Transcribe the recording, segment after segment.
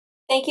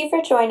Thank you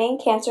for joining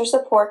Cancer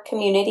Support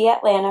Community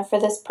Atlanta for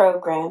this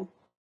program.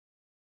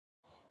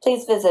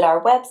 Please visit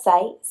our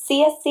website,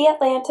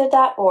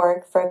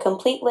 cscatlanta.org, for a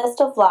complete list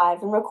of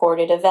live and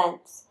recorded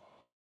events.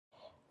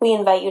 We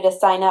invite you to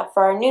sign up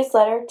for our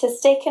newsletter to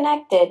stay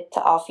connected to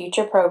all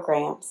future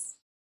programs.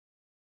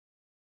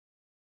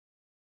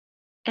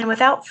 And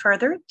without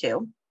further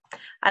ado,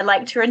 I'd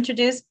like to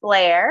introduce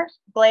Blair.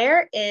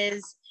 Blair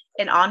is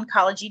an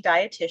oncology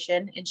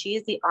dietitian, and she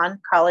is the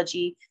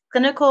oncology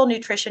clinical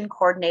nutrition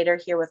coordinator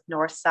here with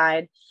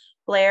Northside.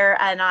 Blair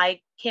and I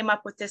came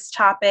up with this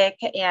topic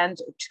and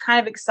kind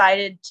of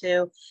excited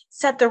to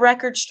set the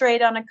record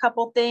straight on a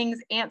couple things,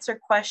 answer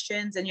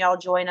questions, and y'all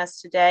join us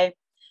today.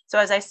 So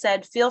as I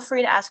said, feel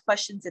free to ask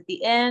questions at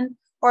the end,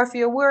 or if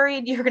you're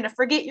worried you're going to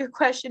forget your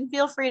question,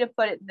 feel free to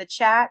put it in the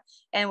chat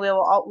and we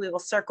will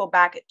circle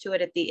back to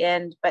it at the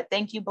end. But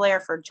thank you,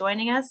 Blair, for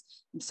joining us.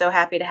 I'm so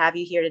happy to have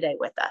you here today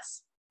with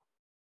us.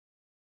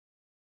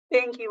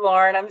 Thank you,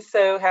 Lauren. I'm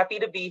so happy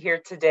to be here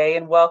today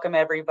and welcome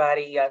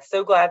everybody.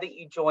 So glad that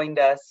you joined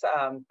us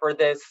for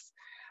this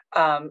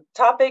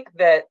topic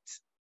that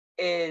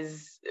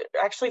is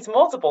actually, it's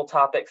multiple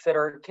topics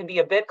that can be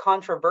a bit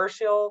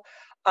controversial,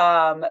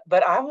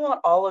 but I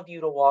want all of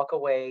you to walk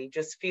away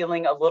just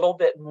feeling a little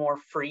bit more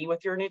free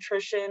with your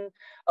nutrition,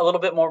 a little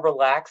bit more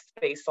relaxed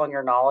based on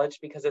your knowledge,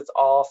 because it's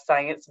all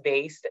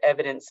science-based,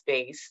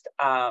 evidence-based,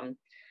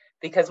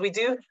 because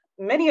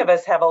many of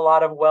us have a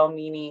lot of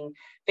well-meaning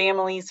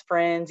families,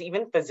 friends,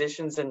 even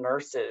physicians and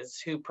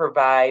nurses who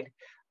provide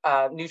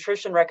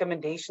nutrition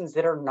recommendations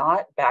that are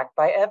not backed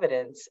by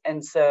evidence.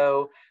 And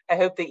so I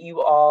hope that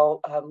you all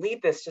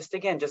leave this just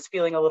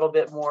feeling a little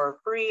bit more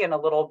free and a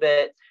little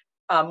bit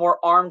more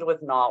armed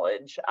with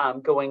knowledge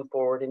going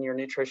forward in your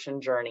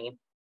nutrition journey.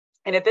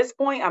 And at this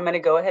point, I'm going to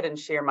go ahead and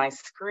share my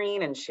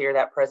screen and share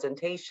that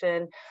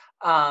presentation.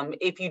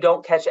 If you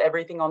don't catch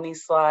everything on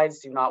these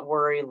slides, do not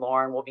worry.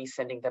 Lauren will be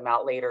sending them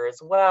out later as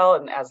well.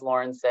 And as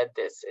Lauren said,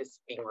 this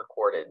is being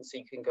recorded, so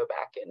you can go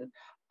back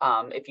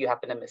and if you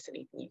happen to miss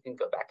anything, you can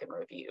go back and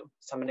review.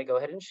 So I'm going to go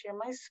ahead and share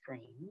my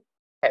screen.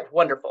 Okay,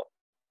 wonderful.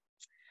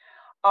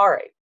 All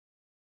right.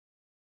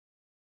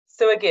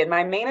 So again,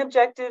 my main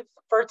objective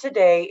for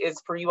today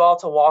is for you all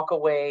to walk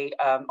away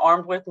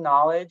armed with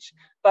knowledge,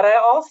 but I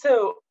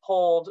also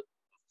pulled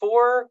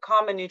 4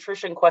 common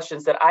nutrition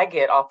questions that I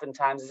get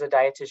oftentimes as a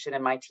dietitian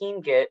and my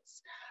team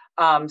gets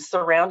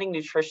surrounding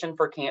nutrition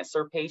for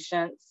cancer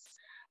patients.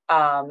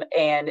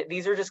 And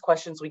these are just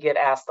questions we get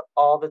asked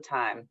all the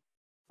time.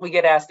 We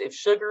get asked if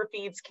sugar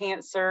feeds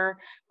cancer.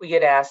 We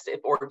get asked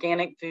if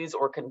organic foods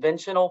or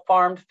conventional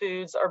farmed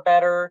foods are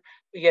better.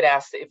 We get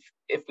asked if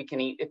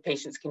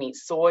patients can eat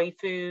soy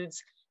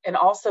foods, and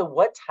also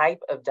what type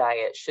of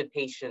diet should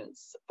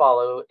patients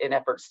follow in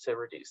efforts to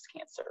reduce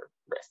cancer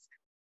risk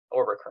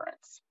or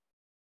recurrence.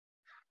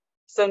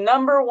 So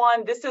number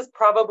 1, this is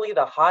probably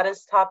the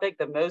hottest topic,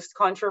 the most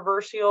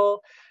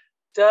controversial.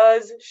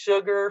 Does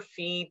sugar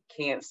feed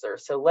cancer?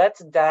 So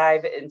let's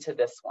dive into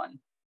this one.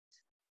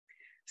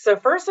 So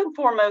first and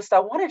foremost, I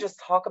want to just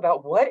talk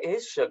about what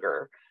is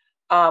sugar.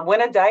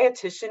 When a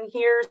dietitian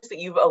hears that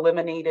you've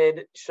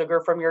eliminated sugar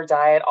from your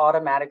diet,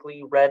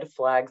 automatically red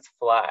flags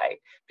fly.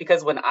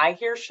 Because when I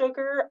hear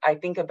sugar, I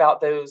think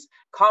about those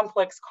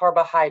complex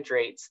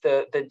carbohydrates,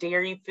 the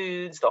dairy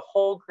foods, the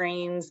whole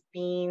grains,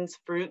 beans,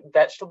 fruit,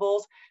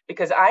 vegetables,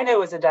 because I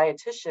know as a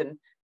dietitian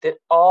that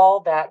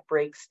all that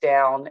breaks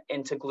down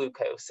into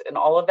glucose and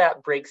all of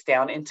that breaks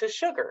down into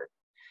sugar.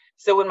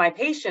 So when my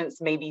patients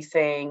may be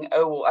saying,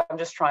 oh, I'm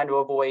just trying to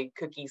avoid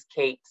cookies,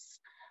 cakes,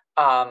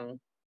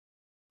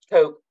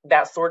 Coke,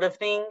 that sort of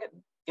thing,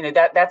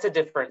 that's a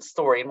different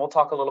story. And we'll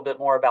talk a little bit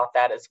more about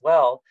that as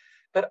well.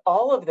 But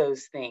all of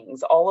those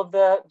things, all of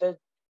the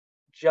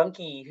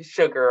junky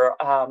sugar,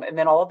 and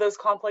then all of those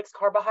complex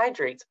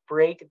carbohydrates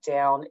break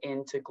down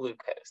into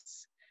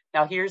glucose.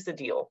 Now, here's the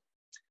deal.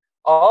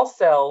 All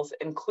cells,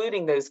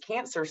 including those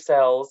cancer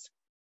cells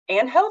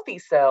and healthy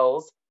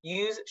cells,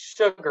 use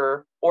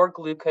sugar or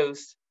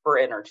glucose for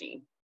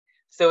energy.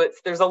 So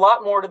there's a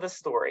lot more to the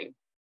story.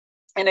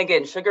 And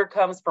again, sugar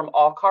comes from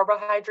all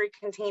carbohydrate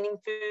containing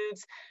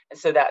foods. And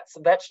so that's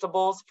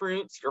vegetables,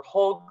 fruits, your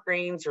whole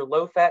grains, your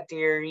low fat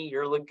dairy,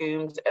 your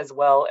legumes, as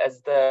well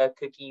as the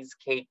cookies,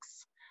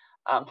 cakes,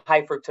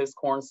 high fructose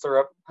corn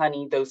syrup,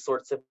 honey, those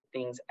sorts of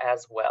things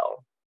as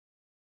well.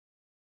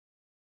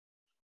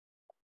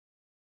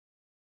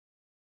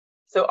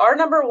 So our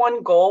number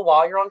 1 goal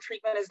while you're on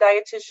treatment as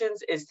dietitians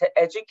is to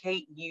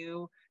educate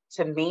you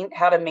to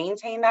how to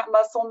maintain that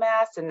muscle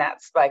mass, and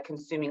that's by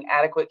consuming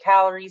adequate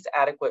calories,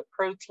 adequate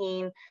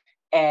protein,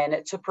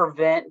 and to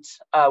prevent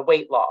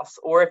weight loss,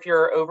 or if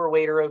you're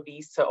overweight or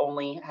obese, to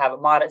only have a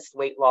modest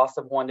weight loss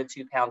of 1 to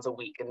 2 pounds a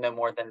week and no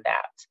more than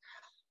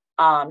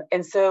that.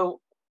 And so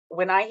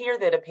when I hear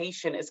that a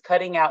patient is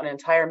cutting out an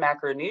entire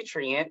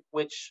macronutrient,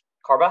 which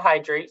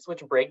carbohydrates,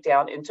 which break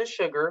down into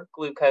sugar,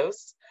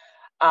 glucose,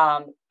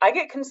 I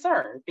get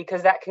concerned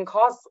because that can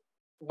cause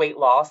weight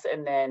loss,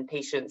 and then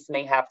patients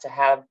may have to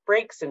have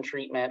breaks in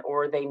treatment,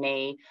 or they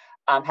may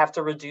have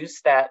to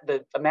reduce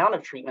the amount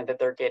of treatment that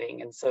they're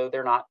getting. And so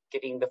they're not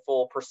getting the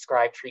full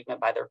prescribed treatment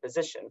by their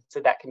physician. So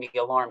that can be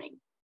alarming.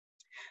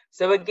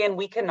 So again,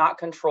 we cannot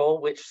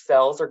control which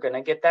cells are going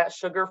to get that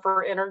sugar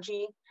for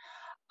energy.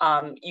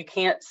 You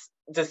can't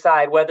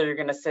decide whether you're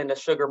going to send a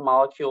sugar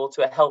molecule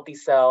to a healthy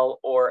cell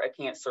or a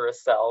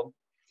cancerous cell.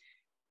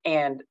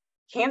 And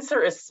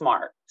cancer is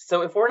smart.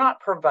 So if we're not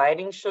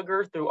providing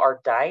sugar through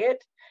our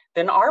diet,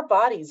 then our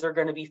bodies are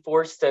going to be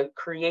forced to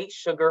create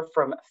sugar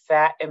from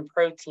fat and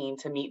protein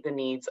to meet the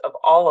needs of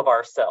all of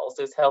our cells,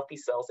 those healthy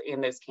cells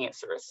and those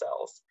cancerous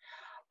cells.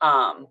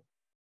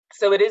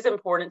 So it is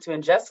important to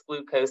ingest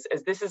glucose,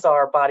 as this is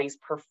our body's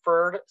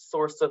preferred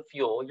source of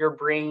fuel, your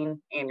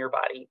brain and your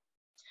body.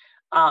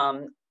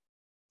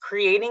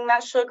 Creating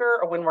that sugar,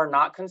 or when we're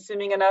not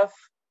consuming enough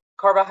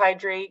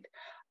carbohydrate,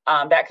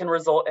 that can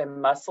result in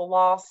muscle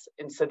loss.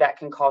 And so that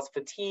can cause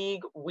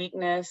fatigue,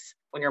 weakness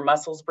when your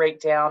muscles break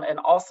down, and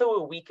also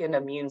a weakened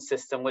immune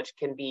system, which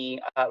can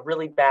be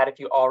really bad if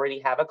you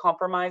already have a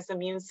compromised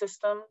immune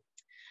system.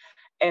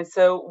 And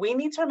so we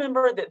need to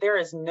remember that there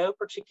is no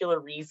particular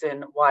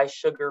reason why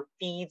sugar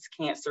feeds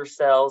cancer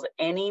cells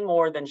any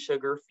more than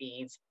sugar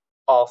feeds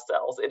all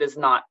cells. It is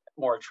not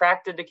more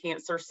attracted to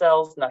cancer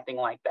cells, nothing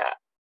like that.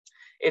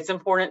 It's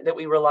important that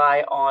we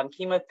rely on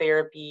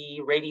chemotherapy,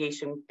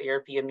 radiation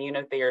therapy,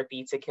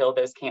 immunotherapy to kill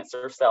those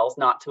cancer cells,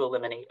 not to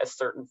eliminate a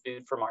certain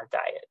food from our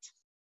diet.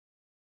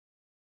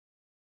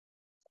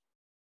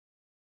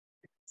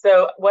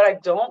 So what I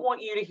don't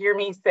want you to hear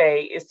me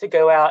say is to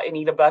go out and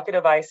eat a bucket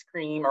of ice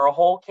cream or a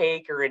whole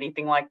cake or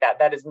anything like that.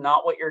 That is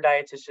not what your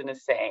dietitian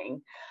is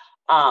saying.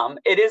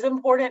 It is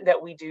important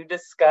that we do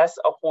discuss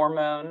a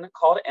hormone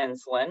called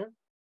insulin.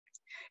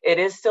 It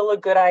is still a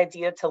good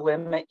idea to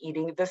limit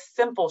eating the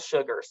simple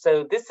sugar.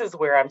 So this is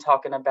where I'm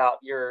talking about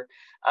your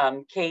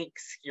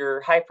cakes,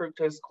 your high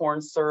fructose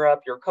corn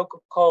syrup, your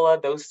Coca-Cola,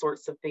 those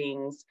sorts of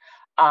things.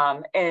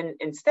 And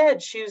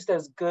instead choose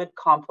those good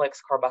complex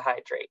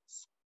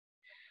carbohydrates.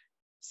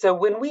 So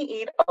when we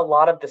eat a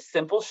lot of the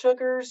simple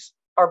sugars,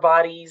 our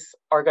bodies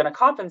are going to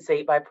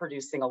compensate by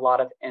producing a lot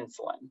of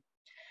insulin.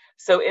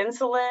 So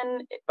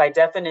insulin, by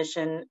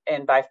definition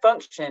and by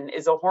function,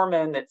 is a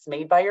hormone that's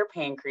made by your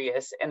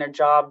pancreas, and their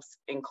jobs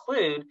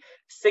include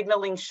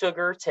signaling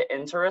sugar to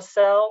enter a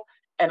cell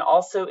and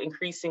also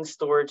increasing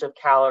storage of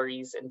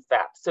calories and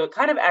fat. So it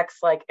kind of acts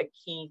like a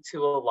key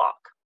to a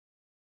lock.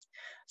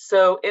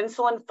 So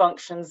insulin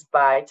functions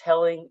by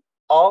telling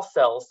all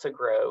cells to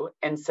grow.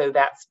 And so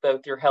that's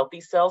both your healthy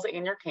cells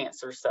and your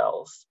cancer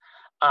cells.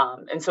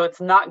 And so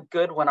it's not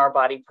good when our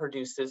body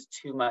produces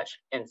too much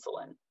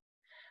insulin.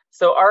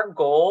 So our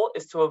goal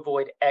is to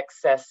avoid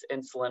excess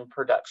insulin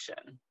production.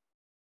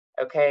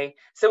 Okay,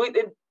 so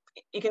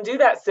you can do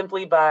that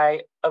simply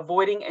by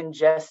avoiding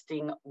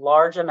ingesting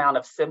large amount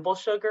of simple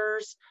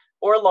sugars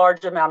or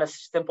large amount of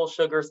simple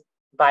sugars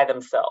by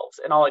themselves.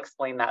 And I'll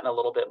explain that in a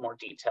little bit more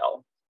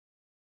detail.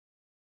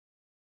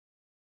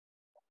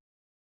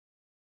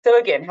 So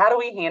again, how do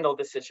we handle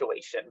the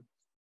situation?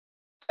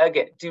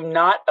 Again, do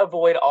not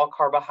avoid all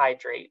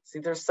carbohydrates.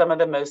 These are some of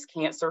the most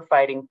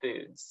cancer-fighting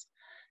foods.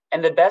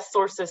 And the best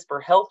sources for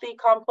healthy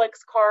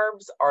complex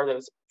carbs are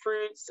those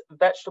fruits,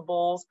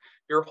 vegetables,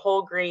 your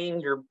whole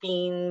grain, your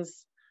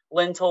beans,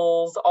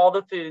 lentils, all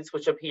the foods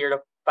which appear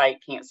to fight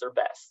cancer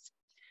best.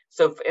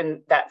 So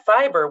in that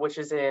fiber, which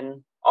is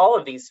in all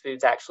of these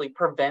foods, actually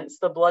prevents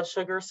the blood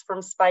sugars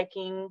from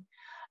spiking.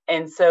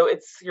 And so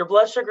your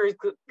blood sugar is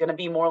going to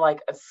be more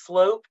like a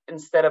slope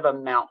instead of a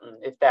mountain,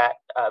 if that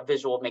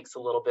visual makes a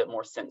little bit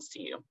more sense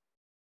to you.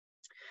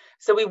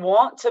 So we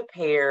want to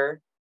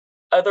pair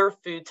other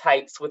food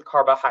types with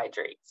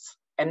carbohydrates,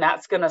 and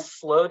that's going to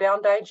slow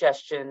down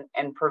digestion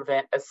and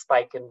prevent a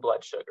spike in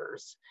blood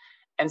sugars.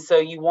 And so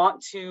you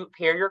want to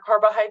pair your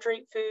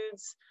carbohydrate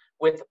foods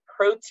with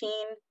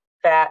protein,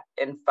 fat,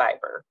 and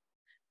fiber.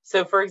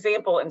 So for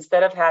example,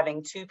 instead of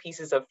having 2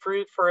 pieces of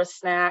fruit for a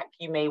snack,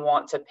 you may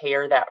want to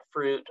pair that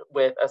fruit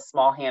with a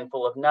small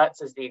handful of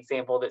nuts, as the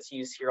example that's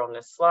used here on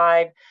this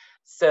slide.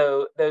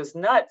 So those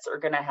nuts are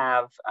going to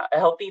have a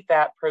healthy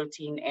fat,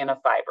 protein, and a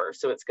fiber.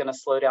 So it's going to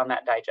slow down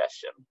that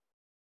digestion.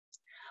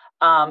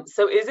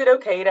 So is it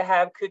okay to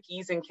have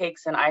cookies and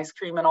cakes and ice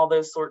cream and all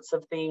those sorts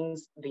of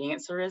things? The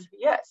answer is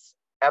yes.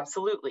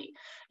 Absolutely.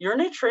 Your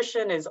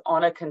nutrition is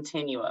on a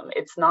continuum.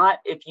 It's not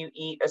if you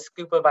eat a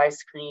scoop of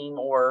ice cream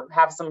or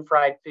have some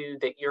fried food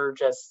that you're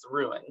just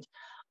ruined.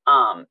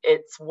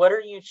 It's what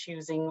are you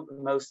choosing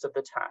most of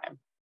the time?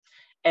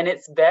 And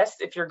it's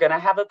best if you're going to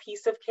have a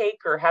piece of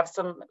cake or have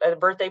a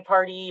birthday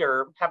party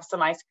or have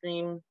some ice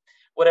cream,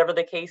 whatever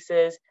the case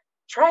is,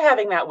 try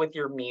having that with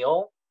your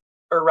meal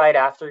or right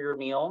after your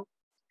meal.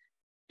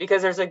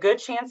 Because there's a good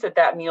chance that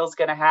that meal is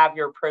going to have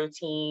your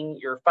protein,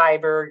 your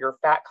fiber, your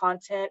fat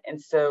content.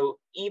 And so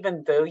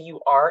even though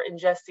you are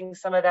ingesting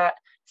some of that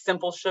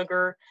simple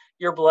sugar,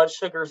 your blood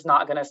sugar is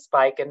not going to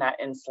spike and that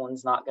insulin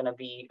is not going to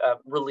be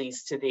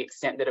released to the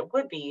extent that it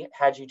would be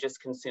had you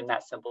just consumed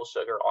that simple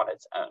sugar on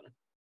its own.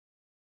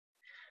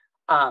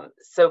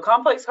 So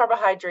complex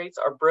carbohydrates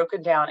are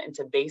broken down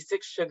into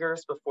basic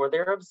sugars before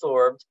they're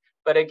absorbed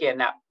But again,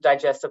 that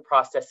digestive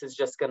process is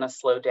just going to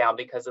slow down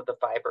because of the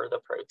fiber, the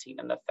protein,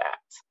 and the fat.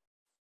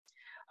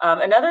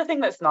 Another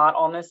thing that's not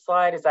on this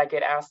slide is I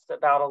get asked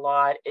about a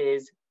lot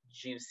is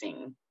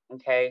juicing,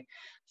 okay?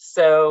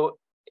 So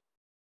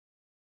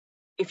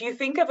if you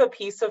think of a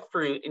piece of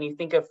fruit and you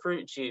think of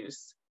fruit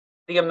juice,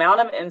 the amount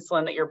of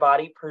insulin that your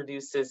body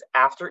produces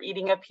after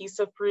eating a piece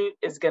of fruit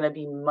is going to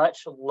be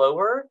much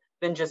lower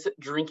than just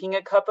drinking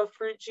a cup of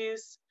fruit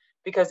juice,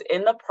 because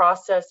in the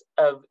process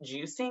of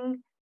juicing,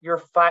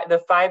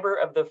 the fiber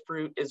of the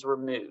fruit is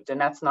removed,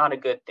 and that's not a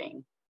good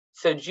thing.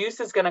 So juice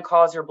is going to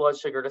cause your blood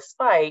sugar to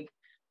spike,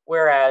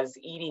 whereas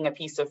eating a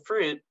piece of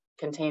fruit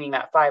containing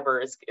that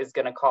fiber is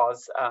going to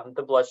cause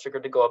the blood sugar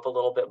to go up a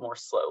little bit more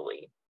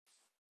slowly.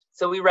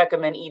 So we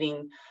recommend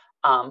eating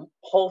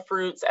whole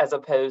fruits as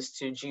opposed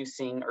to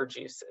juicing or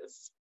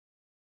juices.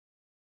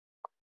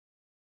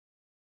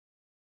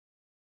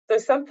 So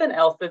something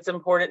else that's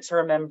important to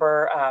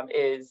remember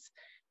is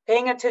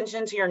paying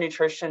attention to your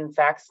nutrition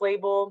facts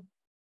label.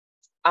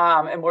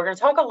 And we're going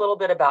to talk a little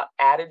bit about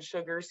added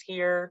sugars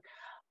here.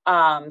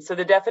 So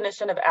the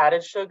definition of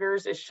added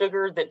sugars is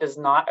sugar that does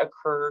not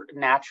occur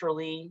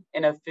naturally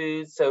in a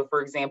food. So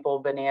for example,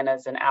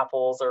 bananas and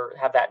apples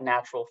have that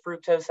natural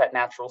fructose, that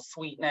natural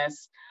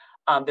sweetness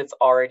that's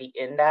already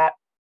in that.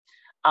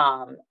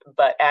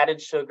 But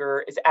added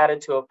sugar is added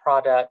to a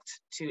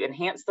product to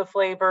enhance the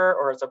flavor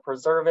or as a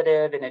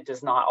preservative, and it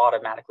does not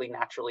automatically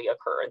naturally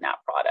occur in that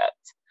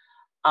product.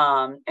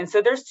 And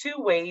so there's two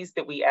ways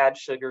that we add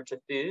sugar to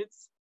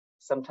foods.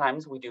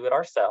 Sometimes we do it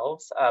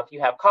ourselves. If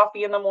you have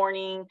coffee in the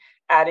morning,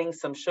 adding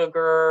some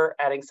sugar,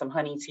 adding some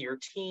honey to your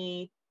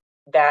tea,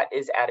 that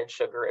is added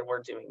sugar, and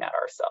we're doing that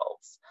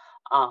ourselves.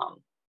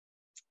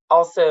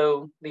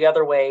 Also, the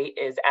other way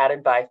is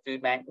added by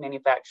food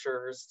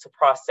manufacturers to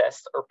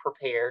processed or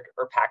prepared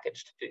or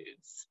packaged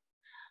foods.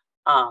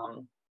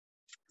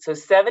 So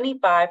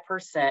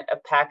 75%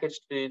 of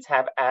packaged foods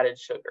have added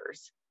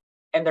sugars,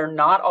 and they're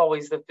not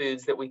always the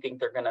foods that we think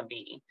they're going to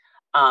be.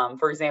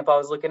 For example, I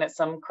was looking at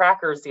some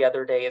crackers the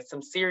other day and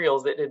some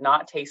cereals that did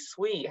not taste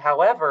sweet.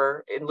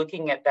 However, in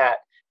looking at that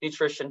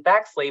nutrition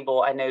facts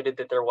label, I noted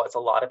that there was a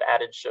lot of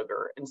added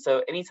sugar. And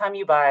so anytime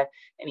you buy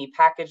any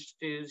packaged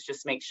foods,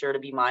 just make sure to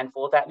be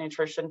mindful of that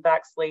nutrition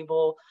facts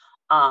label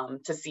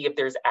to see if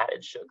there's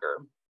added sugar.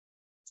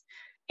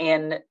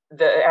 And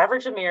the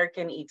average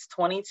American eats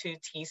 22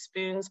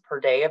 teaspoons per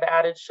day of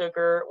added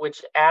sugar,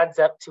 which adds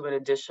up to an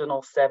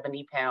additional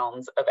 70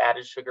 pounds of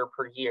added sugar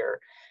per year.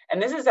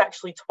 And this is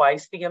actually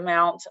twice the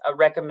amount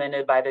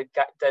recommended by the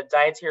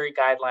Dietary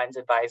Guidelines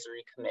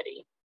Advisory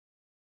Committee.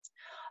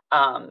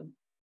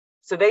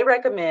 So they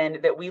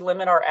recommend that we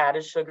limit our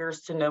added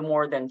sugars to no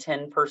more than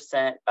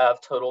 10%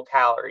 of total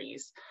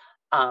calories.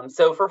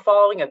 So if we're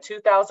following a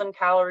 2,000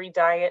 calorie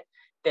diet,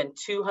 then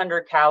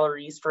 200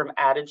 calories from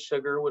added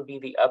sugar would be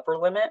the upper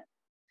limit.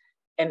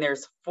 And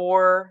there's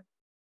 4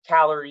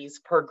 calories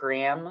per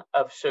gram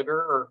of sugar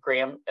or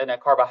gram in a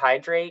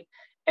carbohydrate.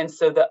 And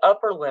so the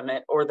upper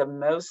limit, or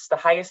the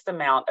highest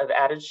amount of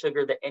added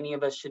sugar that any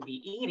of us should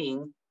be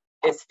eating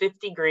is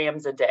 50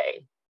 grams a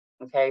day.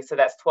 Okay, so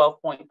that's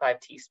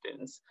 12.5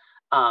 teaspoons.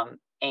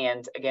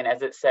 And again,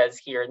 as it says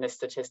here in this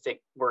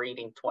statistic, we're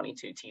eating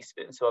 22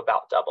 teaspoons, so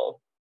about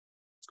double.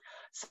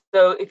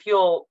 So if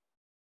you'll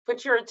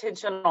put your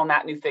attention on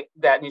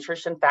that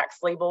nutrition facts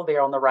label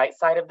there on the right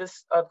side of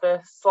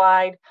the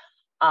slide,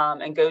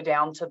 and go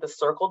down to the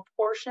circled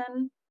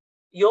portion,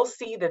 you'll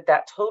see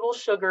that total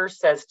sugar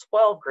says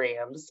 12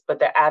 grams, but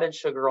the added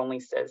sugar only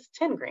says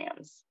 10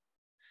 grams.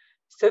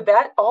 So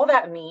all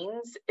that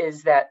means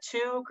is that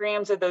 2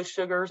 grams of those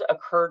sugars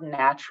occurred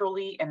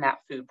naturally in that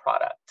food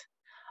product.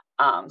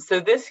 So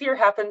this here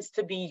happens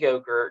to be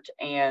yogurt,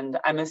 and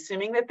I'm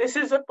assuming that this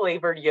is a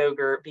flavored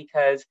yogurt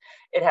because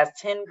it has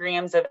 10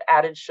 grams of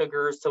added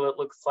sugar. So it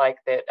looks like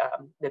that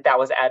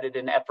was added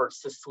in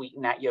efforts to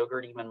sweeten that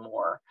yogurt even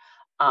more.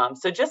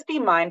 So just be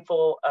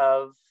mindful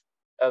of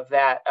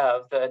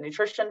the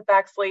nutrition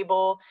facts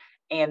label,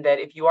 and that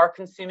if you are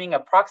consuming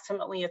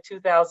approximately a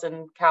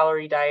 2,000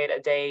 calorie diet a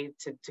day,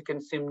 to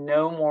consume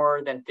no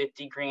more than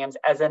 50 grams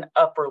as an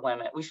upper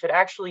limit. We should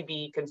actually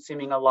be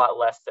consuming a lot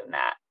less than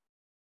that.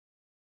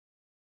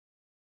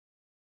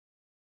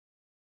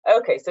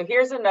 Okay, so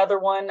here's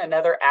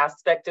another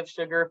aspect of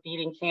sugar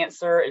feeding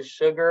cancer is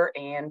sugar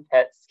and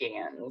PET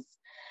scans.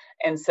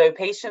 And so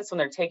patients, when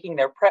they're taking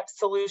their PrEP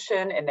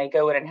solution and they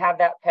go in and have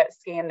that PET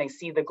scan, they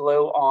see the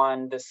glow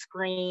on the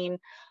screen.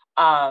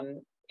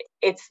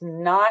 It's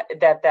not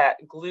that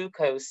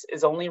glucose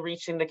is only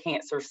reaching the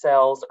cancer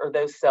cells or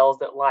those cells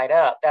that light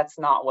up. That's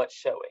not what's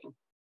showing.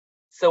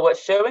 So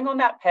what's showing on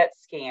that PET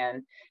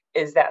scan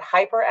is that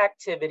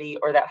hyperactivity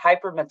or that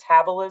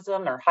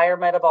hypermetabolism or higher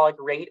metabolic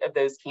rate of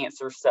those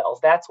cancer cells.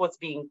 That's what's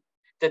being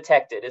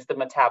detected, is the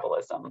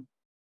metabolism.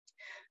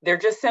 They're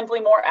just simply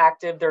more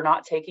active. They're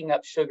not taking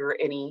up sugar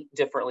any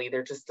differently.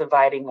 They're just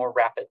dividing more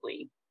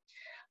rapidly.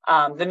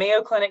 The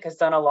Mayo Clinic has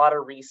done a lot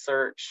of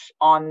research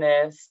on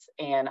this,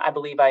 and I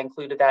believe I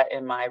included that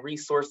in my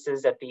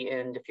resources at the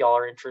end if y'all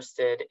are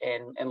interested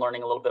in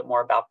learning a little bit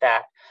more about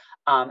that.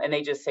 And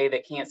they just say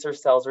that cancer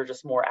cells are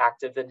just more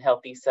active than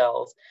healthy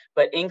cells.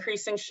 But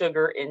increasing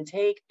sugar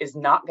intake is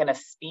not going to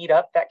speed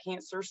up that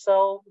cancer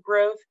cell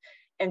growth,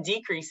 and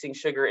decreasing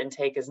sugar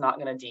intake is not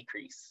going to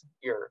decrease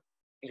your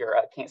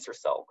cancer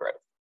cell growth.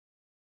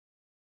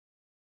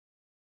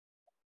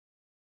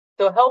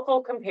 So a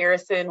helpful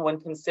comparison when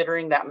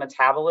considering that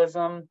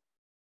metabolism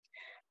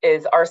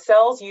is our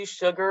cells use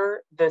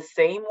sugar the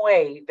same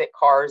way that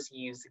cars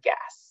use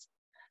gas.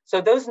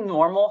 So those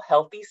normal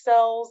healthy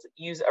cells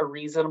use a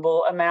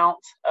reasonable amount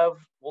of,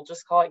 we'll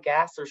just call it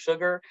gas or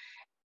sugar,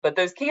 but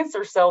those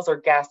cancer cells are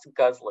gas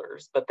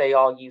guzzlers, but they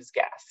all use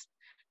gas.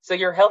 So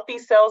your healthy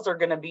cells are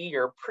going to be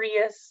your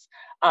Prius.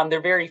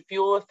 They're very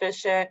fuel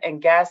efficient,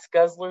 and gas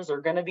guzzlers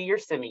are going to be your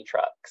semi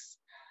trucks.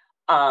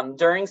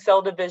 During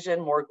cell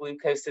division, more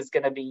glucose is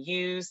going to be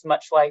used,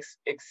 much like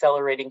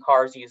accelerating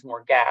cars use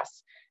more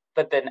gas.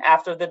 But then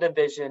after the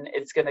division,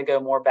 it's going to go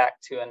more back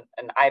to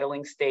an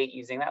idling state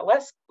using that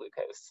less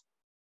glucose.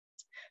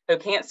 So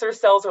cancer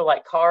cells are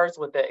like cars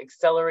with the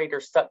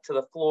accelerator stuck to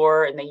the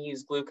floor, and they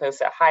use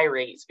glucose at high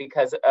rates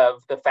because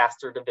of the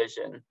faster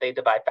division. They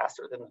divide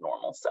faster than the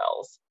normal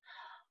cells.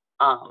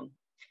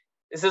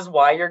 This is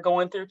why you're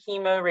going through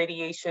chemo,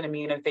 radiation,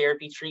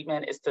 immunotherapy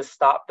treatment, is to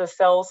stop the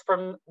cells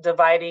from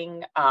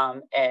dividing,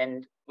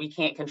 and we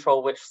can't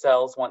control which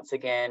cells, once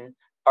again,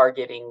 are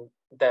getting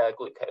the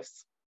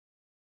glucose.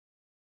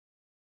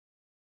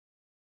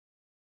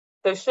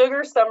 So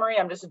sugar summary,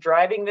 I'm just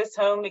driving this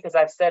home because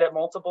I've said it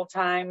multiple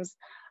times.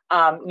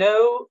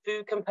 No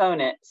food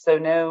component, so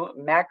no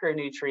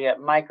macronutrient,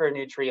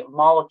 micronutrient,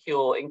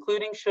 molecule,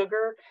 including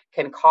sugar,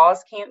 can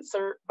cause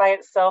cancer by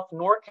itself,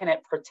 nor can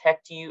it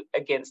protect you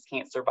against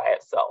cancer by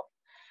itself.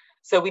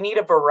 So we need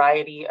a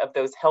variety of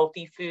those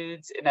healthy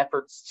foods in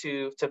efforts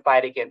to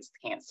fight against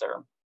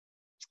cancer.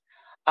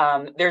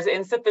 There's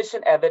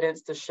insufficient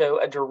evidence to show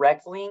a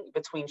direct link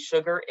between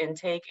sugar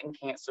intake and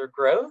cancer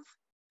growth.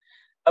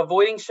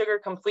 Avoiding sugar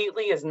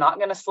completely is not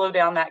going to slow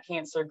down that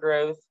cancer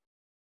growth,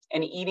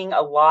 and eating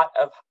a lot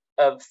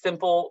of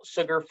simple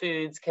sugar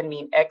foods can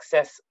mean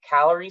excess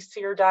calories to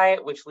your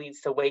diet, which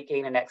leads to weight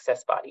gain and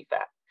excess body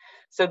fat.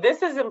 So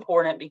this is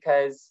important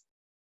because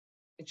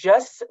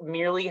just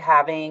merely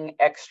having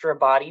extra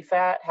body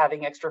fat,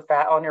 having extra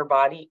fat on your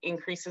body,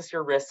 increases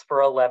your risk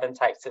for 11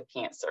 types of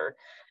cancer.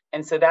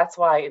 And so that's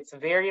why it's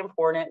very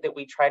important that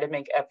we try to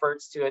make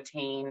efforts to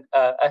attain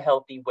a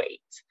healthy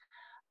weight.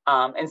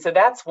 And so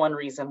that's one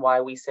reason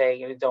why we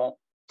say don't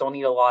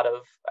eat a lot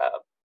of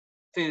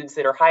foods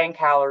that are high in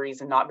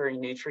calories and not very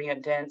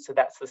nutrient dense. So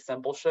that's the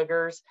simple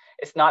sugars.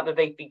 It's not that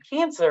they feed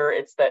cancer,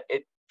 it's that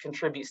it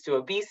contributes to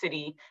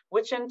obesity,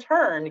 which in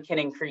turn can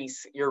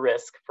increase your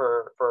risk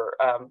for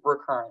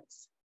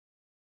recurrence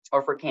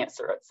or for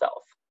cancer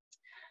itself.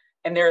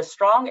 And there is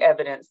strong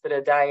evidence that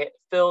a diet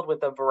filled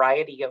with a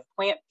variety of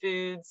plant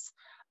foods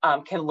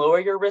can lower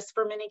your risk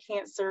for many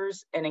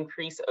cancers and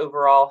increase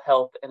overall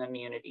health and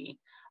immunity.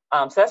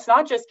 So that's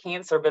not just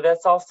cancer, but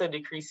that's also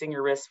decreasing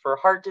your risk for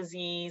heart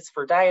disease,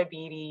 for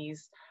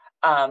diabetes,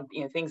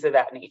 things of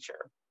that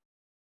nature.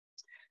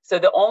 So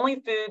the only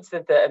foods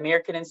that the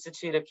American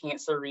Institute of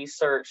Cancer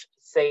Research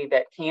say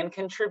that can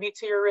contribute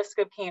to your risk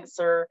of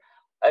cancer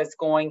is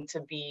going to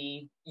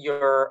be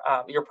your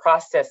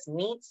processed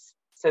meats.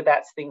 So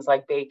that's things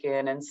like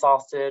bacon and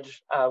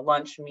sausage,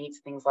 lunch meats,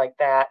 things like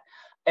that,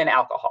 and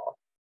alcohol.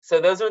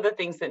 So those are the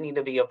things that need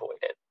to be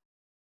avoided,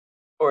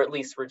 or at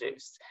least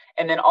reduced.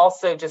 And then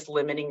also just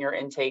limiting your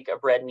intake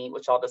of red meat,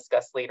 which I'll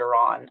discuss later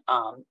on,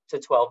 to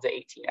 12 to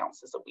 18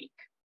 ounces a week.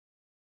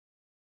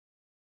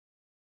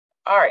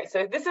 All right,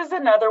 so this is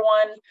another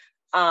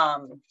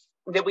one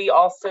that we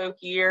also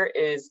hear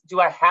is, do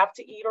I have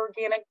to eat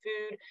organic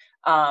food?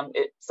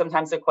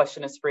 Sometimes the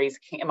question is phrased,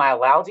 am I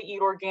allowed to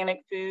eat organic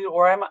food,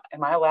 or am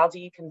I allowed to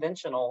eat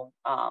conventionally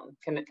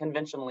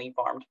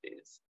farmed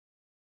foods?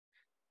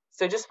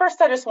 So just first,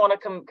 I just want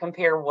to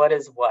compare what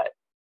is what.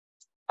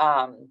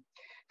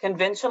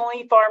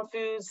 Conventionally farmed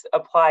foods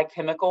apply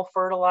chemical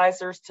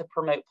fertilizers to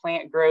promote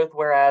plant growth,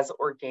 whereas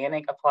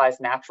organic applies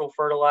natural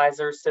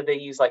fertilizers. So they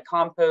use like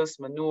compost,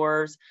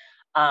 manures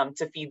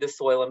to feed the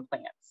soil and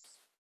plants.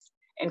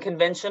 And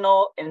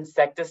conventional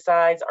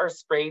insecticides are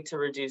sprayed to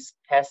reduce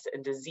pests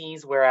and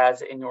disease,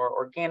 whereas in your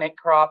organic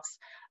crops,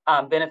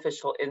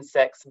 beneficial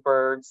insects,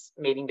 birds,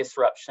 mating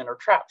disruption, or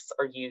traps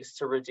are used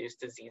to reduce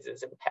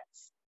diseases and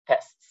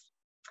pests.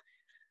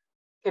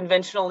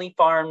 Conventionally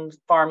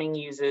farming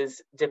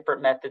uses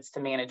different methods to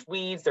manage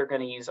weeds. They're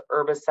going to use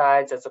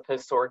herbicides as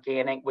opposed to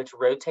organic, which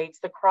rotates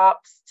the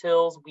crops,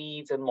 tills,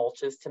 weeds, and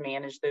mulches to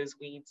manage those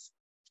weeds.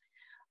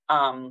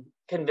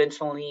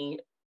 Conventionally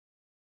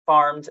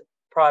farmed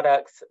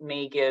products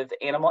may give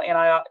animal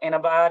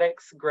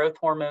antibiotics, growth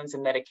hormones,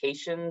 and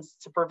medications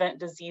to prevent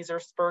disease or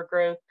spur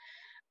growth,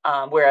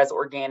 whereas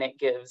organic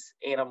gives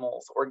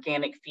animals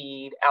organic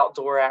feed,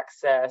 outdoor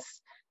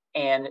access,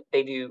 and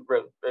they do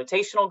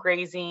rotational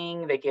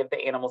grazing. They give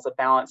the animals a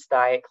balanced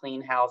diet,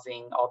 clean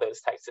housing, all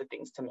those types of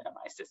things to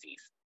minimize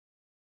disease.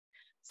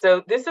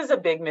 So this is a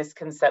big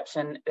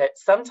misconception that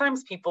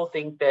sometimes people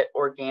think that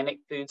organic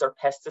foods are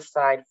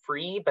pesticide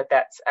free, but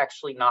that's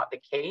actually not the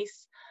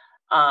case.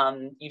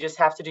 You just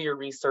have to do your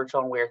research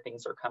on where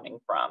things are coming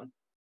from.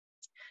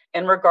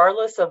 And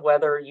regardless of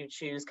whether you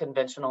choose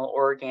conventional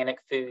or organic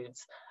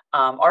foods,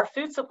 our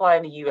food supply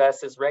in the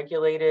US is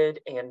regulated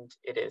and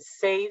it is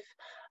safe.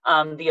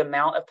 The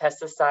amount of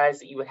pesticides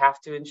that you would have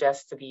to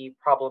ingest to be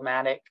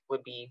problematic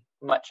would be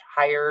much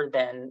higher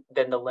than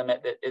the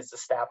limit that is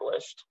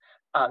established.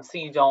 So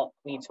you don't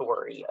need to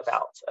worry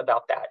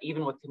about that,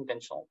 even with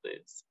conventional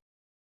foods.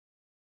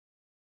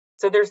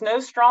 So there's no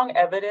strong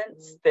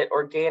evidence that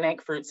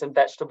organic fruits and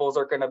vegetables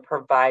are going to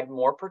provide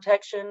more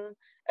protection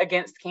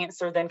against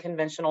cancer than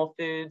conventional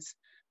foods.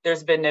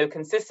 There's been no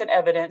consistent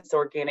evidence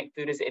organic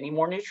food is any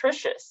more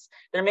nutritious.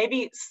 There may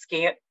be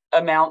scant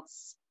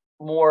amounts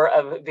more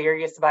of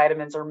various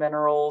vitamins or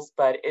minerals,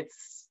 but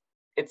it's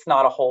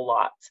not a whole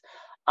lot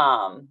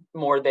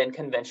more than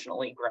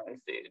conventionally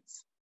grown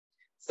foods.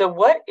 So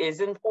what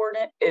is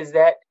important is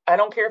that I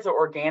don't care if they're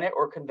organic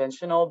or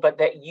conventional, but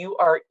that you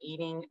are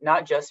eating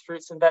not just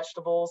fruits and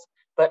vegetables,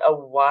 but a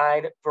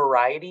wide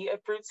variety of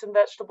fruits and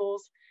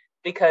vegetables,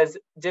 because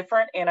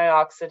different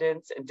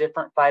antioxidants and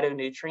different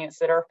phytonutrients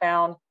that are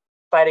found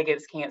fight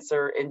against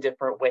cancer in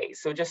different ways.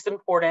 So just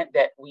important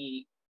that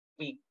we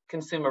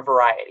consume a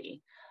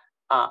variety.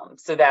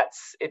 So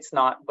it's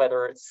not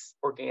whether it's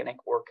organic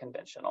or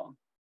conventional.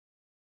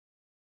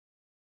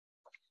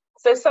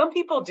 So some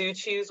people do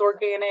choose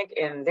organic,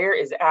 and there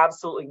is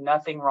absolutely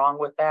nothing wrong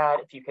with that.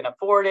 If you can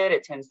afford it,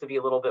 it tends to be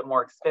a little bit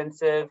more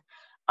expensive.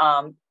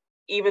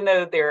 Even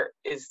though there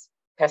is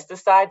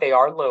pesticide, they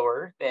are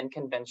lower than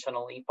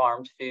conventionally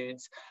farmed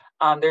foods.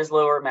 There's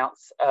lower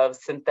amounts of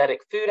synthetic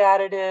food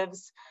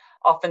additives,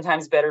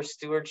 oftentimes better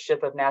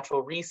stewardship of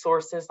natural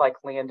resources like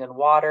land and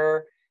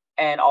water,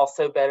 and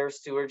also better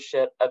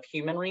stewardship of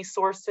human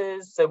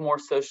resources, so more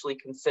socially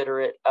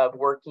considerate of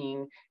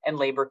working and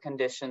labor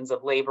conditions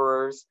of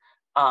laborers,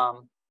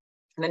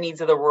 the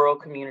needs of the rural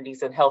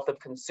communities and health of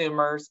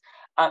consumers.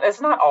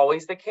 That's not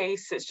always the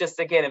case. It's just,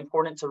 again,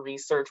 important to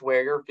research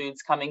where your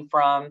food's coming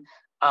from,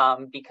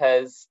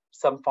 because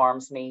some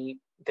farms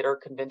that are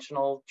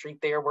conventional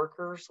treat their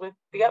workers with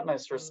the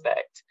utmost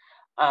respect.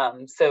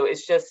 So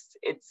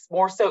it's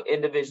more so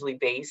individually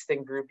based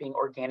than grouping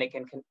organic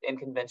and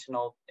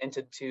conventional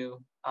into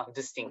two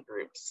distinct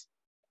groups.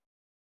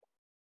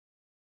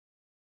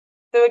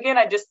 So again,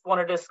 I just want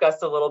to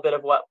discuss a little bit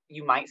of what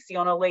you might see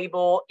on a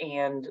label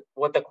and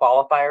what the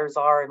qualifiers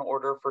are in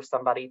order for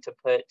somebody to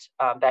put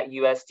that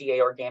USDA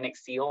organic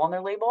seal on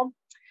their label.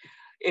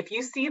 If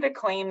you see the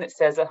claim that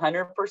says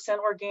 100%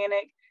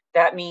 organic,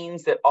 that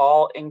means that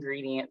all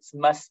ingredients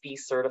must be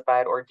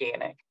certified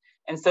organic.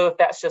 And so if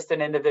that's just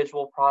an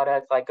individual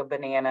product like a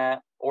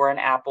banana or an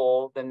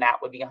apple, then that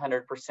would be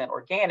 100%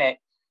 organic.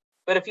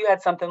 But if you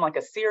had something like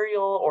a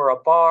cereal or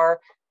a bar,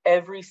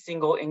 every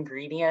single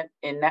ingredient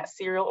in that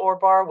cereal or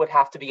bar would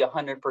have to be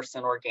 100%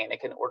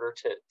 organic in order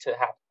to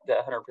have the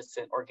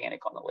 100%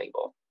 organic on the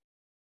label.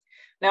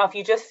 Now, if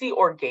you just see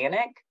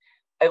organic,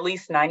 at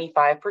least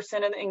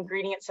 95% of the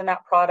ingredients in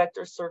that product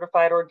are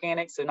certified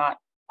organic, so not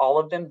all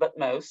of them, but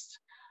most.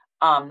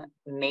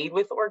 Made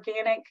with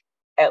organic,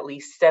 at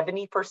least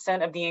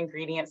 70% of the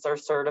ingredients are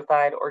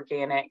certified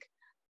organic.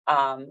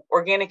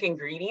 Organic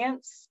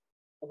ingredients,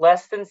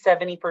 less than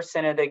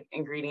 70% of the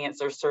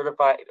ingredients are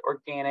certified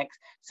organic.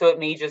 So it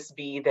may just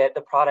be that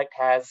the product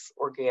has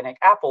organic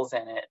apples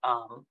in it,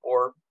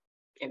 or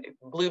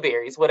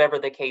blueberries, whatever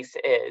the case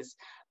is,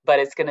 but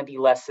it's going to be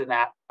less than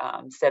that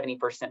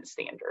 70%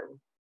 standard.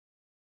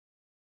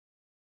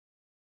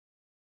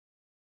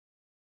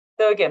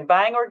 So again,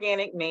 buying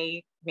organic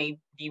may be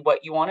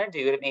what you want to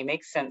do. It may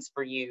make sense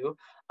for you,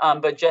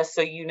 but just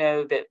so you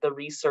know that the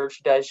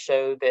research does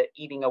show that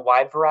eating a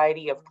wide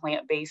variety of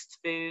plant-based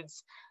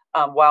foods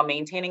while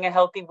maintaining a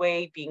healthy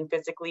weight, being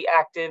physically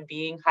active,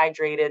 being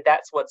hydrated,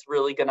 that's what's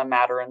really going to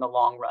matter in the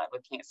long run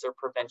with cancer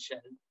prevention.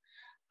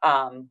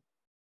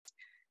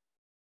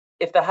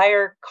 If the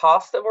higher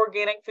cost of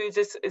organic foods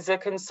is a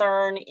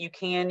concern, you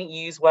can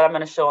use what I'm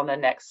going to show on the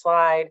next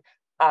slide.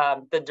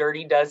 The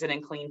Dirty Dozen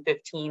and Clean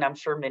 15, I'm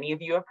sure many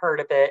of you have heard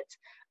of it,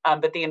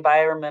 but the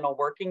Environmental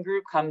Working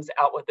Group comes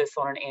out with this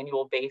on an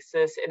annual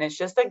basis, and it's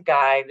just a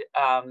guide,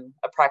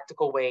 a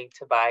practical way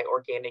to buy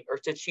organic or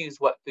to choose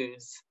what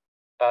foods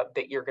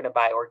that you're going to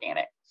buy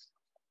organic.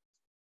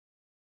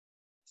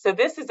 So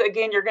this is,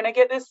 again, you're going to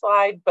get this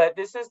slide, but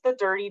this is the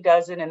Dirty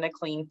Dozen and the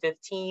Clean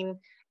 15.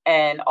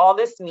 And all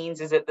this means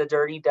is that the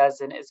Dirty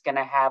Dozen is going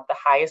to have the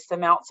highest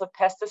amounts of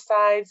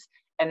pesticides,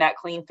 and that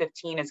Clean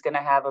 15 is going to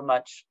have a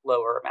much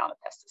lower amount of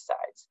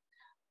pesticides.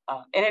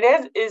 And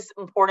it is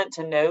important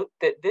to note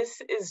that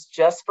this is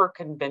just for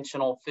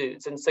conventional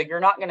foods. And so you're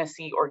not going to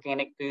see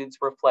organic foods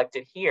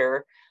reflected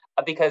here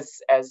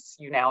because, as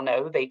you now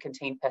know, they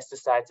contain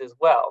pesticides as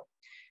well.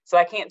 So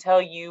I can't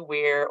tell you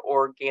where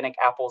organic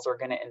apples are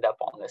going to end up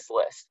on this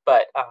list,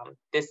 but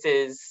this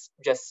is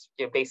just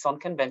based on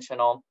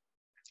conventional,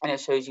 and it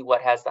shows you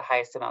what has the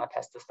highest amount of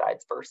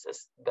pesticides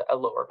versus a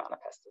lower amount of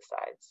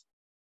pesticides.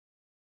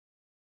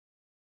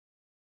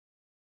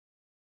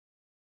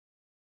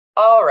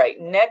 All right,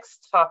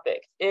 next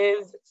topic,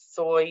 is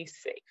soy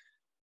safe?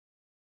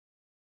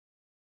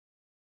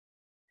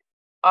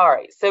 All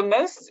right, so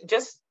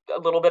just a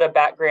little bit of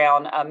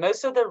background,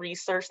 most of the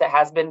research that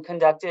has been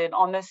conducted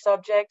on this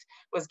subject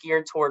was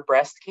geared toward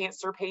breast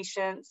cancer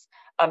patients,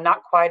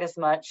 not quite as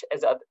much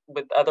as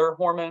with other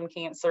hormone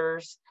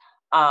cancers.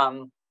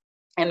 Um,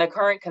 and the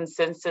current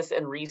consensus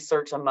and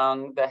research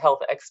among the health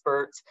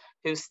experts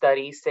who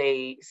study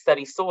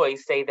soy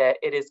say that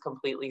it is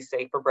completely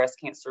safe for breast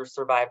cancer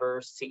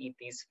survivors to eat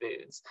these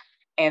foods.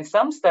 And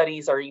some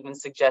studies are even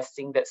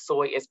suggesting that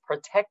soy is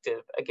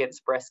protective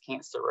against breast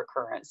cancer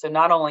recurrence. So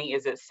not only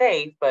is it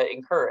safe, but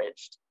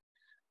encouraged.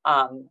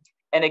 Um,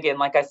 and again,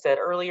 like I said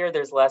earlier,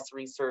 there's less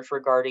research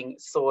regarding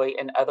soy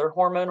and other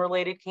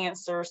hormone-related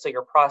cancers, so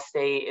your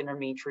prostate,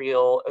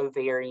 endometrial,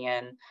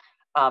 ovarian.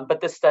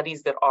 But the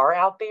studies that are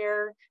out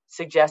there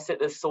suggest that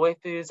the soy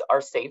foods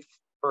are safe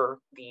for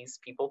these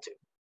people too.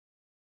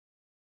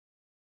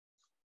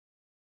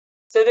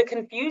 So the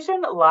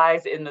confusion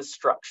lies in the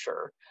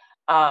structure.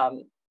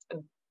 Um,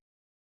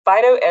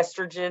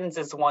 Phytoestrogens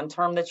is one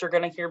term that you're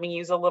going to hear me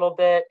use a little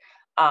bit.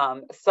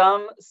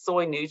 Some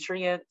soy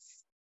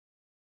nutrients,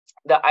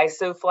 the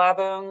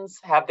isoflavones,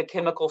 have the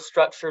chemical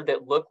structure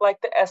that look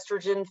like the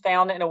estrogen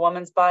found in a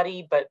woman's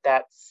body, but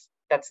that's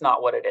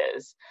not what it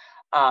is.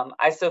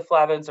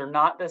 Isoflavones are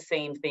not the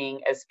same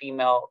thing as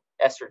female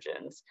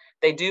estrogens.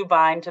 They do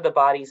bind to the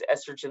body's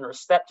estrogen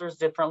receptors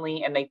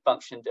differently, and they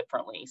function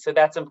differently. So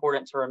that's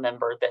important to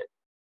remember, that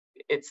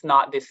it's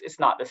not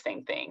the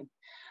same thing.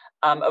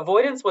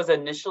 Avoidance was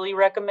initially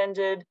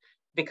recommended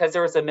because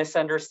there was a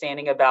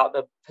misunderstanding about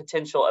the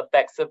potential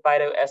effects of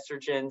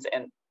phytoestrogens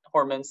and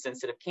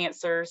hormone-sensitive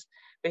cancers.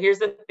 But here's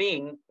the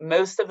thing,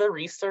 most of the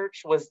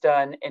research was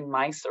done in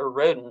mice or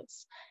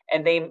rodents,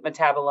 and they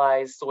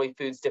metabolize soy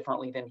foods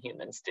differently than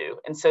humans do.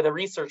 And so the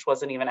research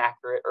wasn't even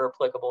accurate or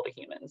applicable to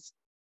humans.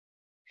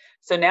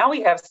 So now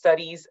we have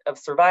studies of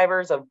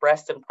survivors of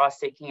breast and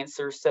prostate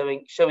cancer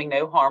showing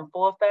no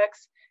harmful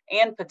effects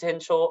and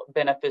potential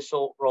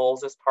beneficial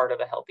roles as part of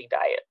a healthy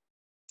diet.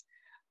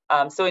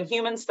 So in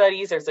human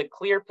studies, there's a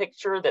clear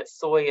picture that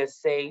soy is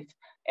safe,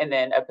 and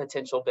then a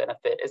potential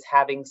benefit is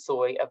having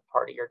soy as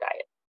part of your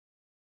diet.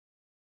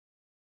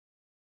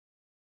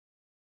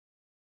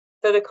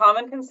 So the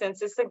common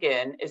consensus,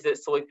 again, is that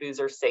soy foods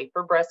are safe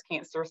for breast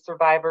cancer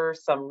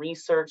survivors. Some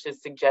research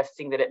is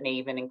suggesting that it may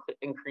even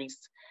decrease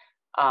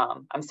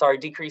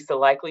the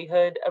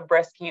likelihood of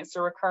breast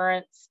cancer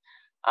recurrence.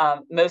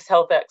 Most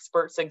health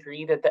experts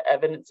agree that the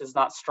evidence is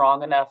not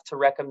strong enough to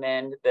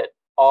recommend that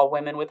all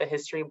women with a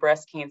history of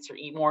breast cancer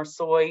eat more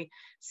soy.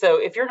 So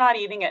if you're not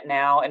eating it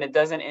now and it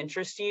doesn't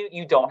interest you,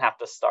 you don't have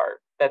to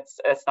start. That's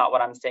not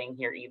what I'm saying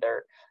here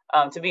either.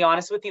 To be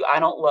honest with you, I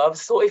don't love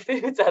soy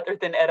foods other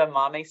than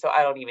edamame, so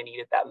I don't even eat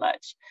it that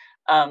much.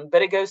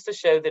 But it goes to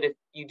show that if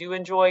you do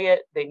enjoy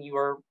it, then you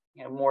are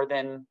more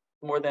than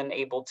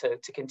able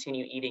to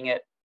continue eating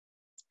it.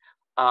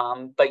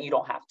 But you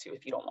don't have to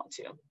if you don't want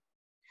to.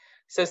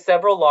 So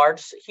several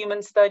large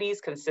human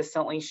studies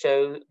consistently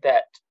show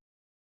that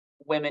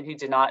women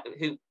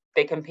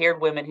they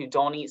compared women who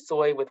don't eat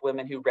soy with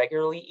women who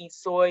regularly eat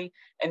soy,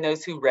 and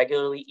those who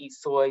regularly eat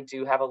soy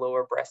do have a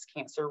lower breast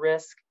cancer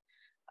risk.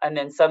 And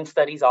then some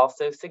studies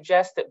also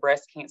suggest that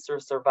breast cancer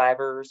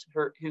survivors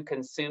who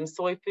consume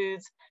soy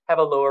foods have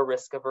a lower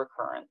risk of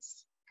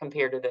recurrence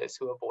compared to those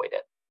who avoid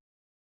it.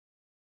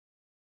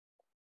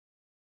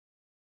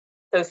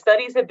 So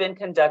studies have been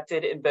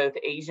conducted in both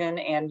Asian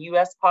and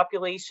US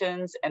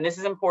populations, and this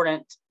is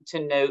important to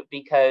note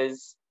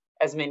because,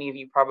 as many of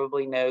you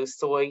probably know,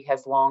 soy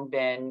has long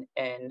been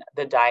in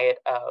the diet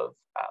of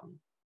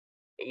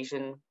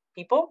Asian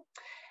people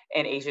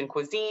and Asian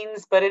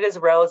cuisines, but it is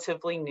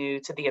relatively new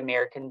to the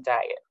American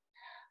diet.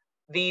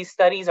 These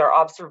studies are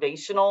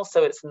observational,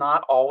 so it's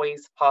not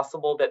always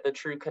possible that the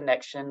true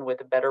connection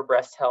with better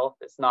breast health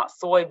is not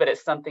soy, but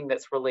it's something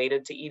that's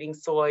related to eating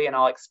soy, and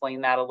I'll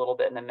explain that a little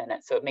bit in a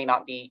minute. So it may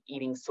not be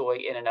eating soy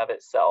in and of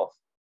itself.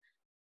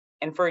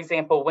 And for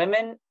example,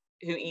 women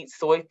who eat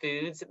soy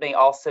foods may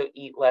also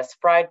eat less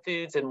fried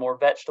foods and more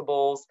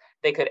vegetables.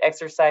 They could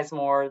exercise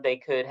more. They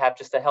could have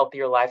just a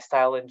healthier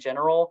lifestyle in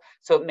general.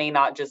 So it may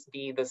not just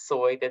be the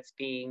soy that's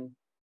being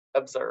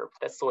observed,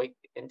 the soy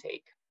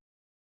intake.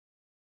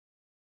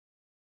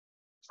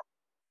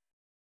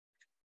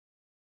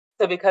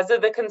 So because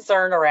of the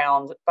concern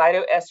around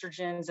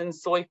phytoestrogens in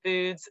soy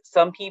foods,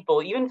 some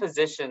people, even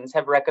physicians,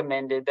 have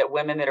recommended that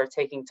women that are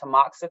taking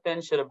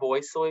tamoxifen should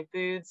avoid soy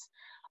foods.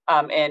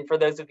 And for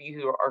those of you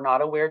who are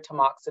not aware,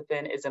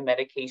 tamoxifen is a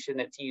medication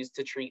that's used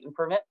to treat and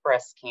prevent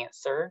breast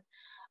cancer.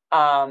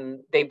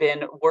 They've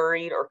been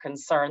worried or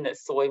concerned that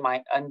soy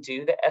might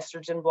undo the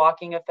estrogen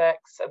blocking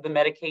effects of the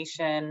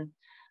medication.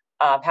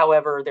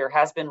 However, there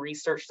has been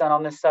research done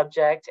on this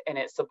subject, and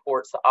it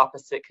supports the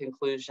opposite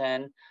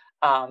conclusion.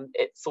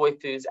 Soy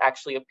foods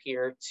actually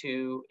appear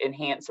to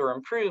enhance or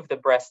improve the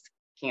breast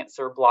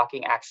cancer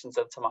blocking actions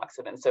of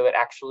tamoxifen. So it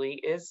actually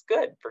is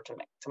good for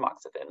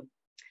tamoxifen.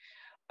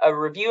 A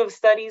review of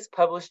studies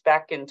published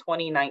back in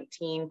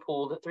 2019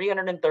 pooled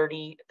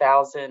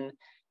 330,000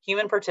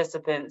 human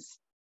participants,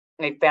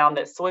 they found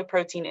that soy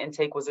protein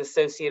intake was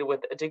associated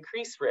with a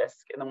decreased risk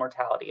in the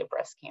mortality of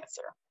breast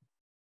cancer.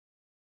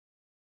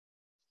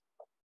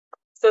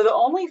 So the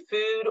only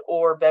food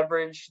or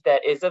beverage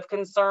that is of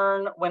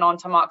concern when on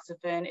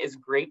tamoxifen is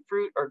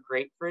grapefruit or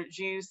grapefruit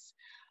juice.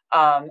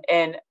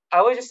 And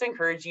I would just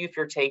encourage you, if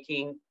you're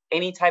taking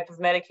any type of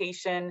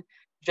medication,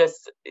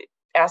 just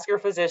ask your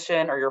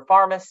physician or your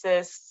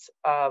pharmacist,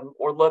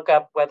 or look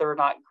up whether or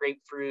not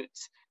grapefruit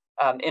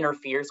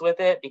interferes with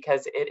it,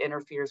 because it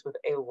interferes with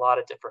a lot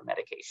of different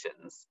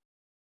medications.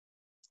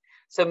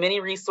 So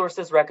many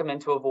resources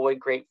recommend to avoid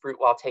grapefruit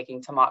while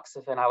taking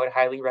tamoxifen. I would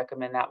highly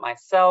recommend that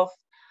myself.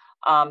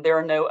 There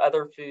are no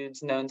other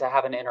foods known to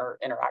have an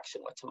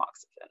interaction with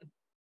tamoxifen.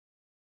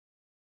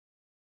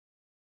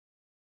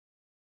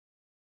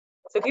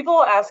 So people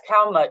will ask,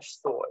 how much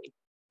soy?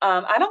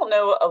 I don't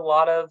know a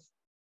lot of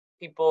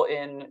people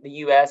in the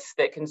US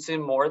that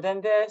consume more than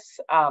this,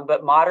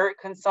 but moderate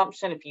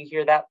consumption, if you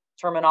hear that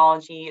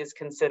terminology, is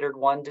considered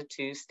 1 to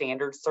 2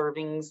 standard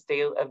servings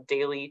of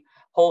daily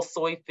whole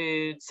soy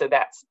food. So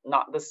that's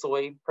not the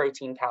soy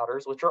protein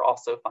powders, which are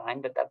also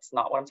fine, but that's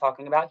not what I'm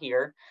talking about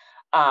here.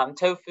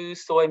 Tofu,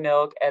 soy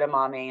milk,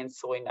 edamame, and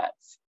soy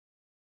nuts.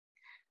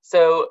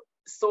 So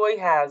soy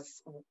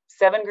has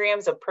 7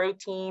 grams of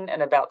protein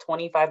and about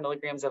 25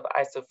 milligrams of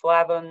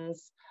isoflavones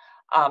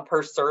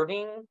per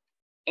serving.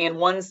 And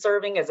 1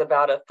 serving is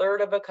about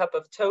 1/3 of a cup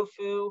of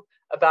tofu,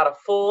 about a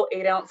full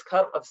 8-ounce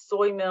cup of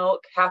soy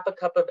milk, 1/2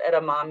 cup of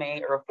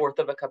edamame, or 1/4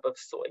 of a cup of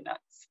soy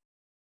nuts.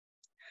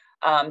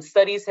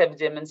 Studies have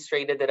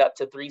demonstrated that up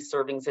to 3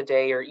 servings a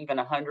day, or even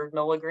 100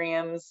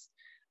 milligrams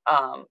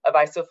of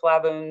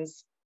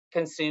isoflavones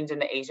consumed in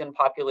the Asian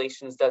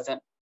populations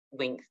doesn't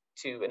link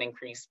to an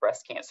increased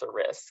breast cancer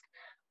risk.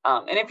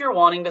 And if you're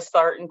wanting to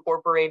start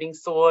incorporating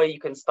soy, you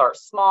can start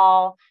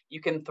small. You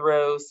can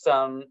throw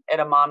some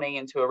edamame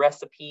into a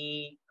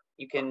recipe.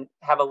 You can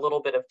have a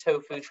little bit of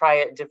tofu, try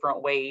it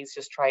different ways,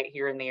 just try it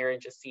here and there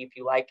and just see if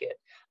you like it.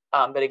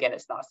 But again,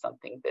 it's not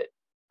something that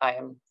I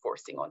am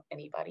forcing on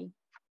anybody.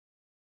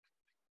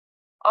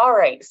 All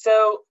right,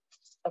 so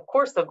of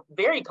course, the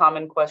very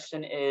common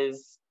question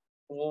is,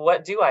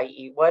 what do I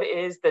eat? What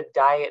is the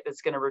diet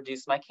that's going to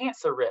reduce my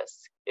cancer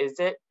risk? Is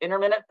it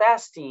intermittent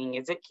fasting?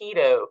 Is it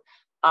keto?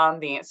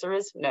 The answer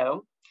is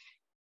no.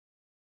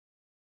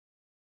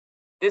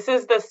 This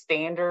is the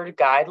standard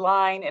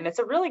guideline, and it's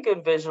a really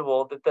good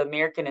visual that the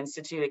American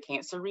Institute of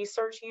Cancer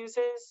Research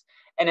uses,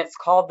 and it's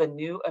called the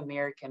New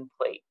American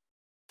Plate.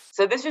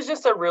 So this is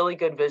just a really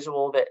good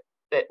visual that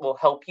will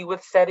help you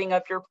with setting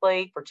up your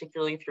plate,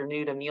 particularly if you're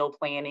new to meal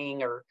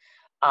planning or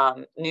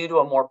new to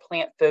a more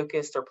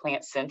plant-focused or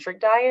plant-centric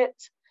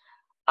diet.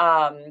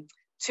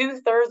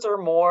 2/3 or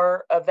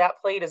more of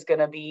that plate is going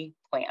to be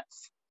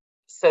plants.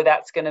 So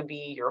that's going to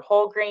be your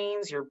whole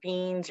grains, your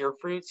beans, your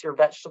fruits, your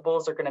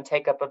vegetables are going to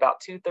take up about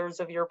 2/3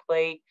 of your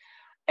plate.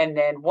 And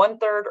then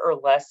 1/3 or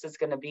less is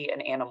going to be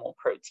an animal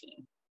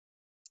protein.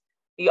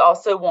 You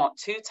also want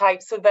 2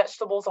 types of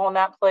vegetables on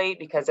that plate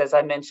because, as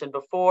I mentioned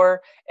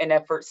before, in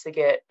efforts to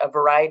get a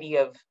variety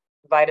of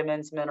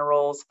vitamins,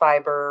 minerals,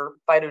 fiber,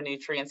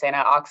 phytonutrients,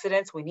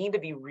 antioxidants, we need to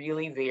be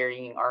really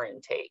varying our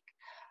intake.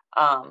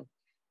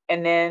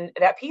 And then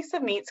that piece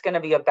of meat's going to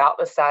be about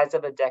the size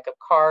of a deck of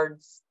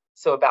cards,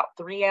 so about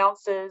 3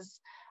 ounces.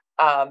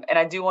 And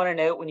I do want to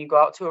note, when you go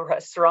out to a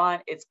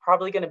restaurant, it's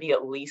probably going to be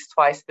at least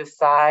twice this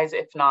size,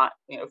 if not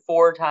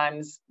 4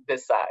 times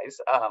this size.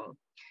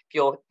 If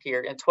you'll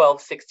hear in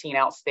 12,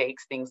 16-ounce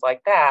steaks, things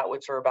like that,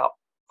 which are about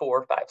 4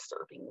 or 5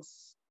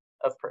 servings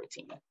of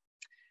protein.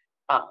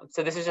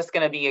 So this is just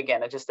going to be,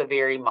 again, just a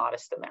very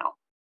modest amount.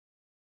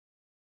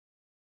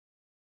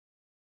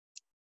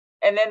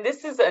 And then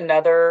this is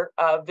another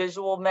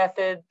visual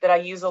method that I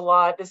use a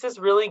lot. This is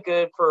really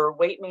good for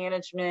weight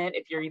management.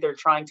 If you're either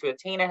trying to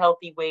attain a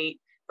healthy weight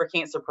for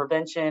cancer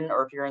prevention,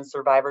 or if you're in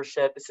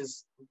survivorship, this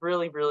is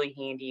really, really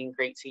handy and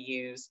great to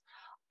use.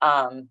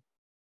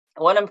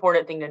 One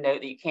important thing to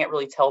note that you can't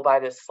really tell by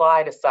this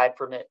slide, aside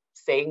from it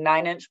saying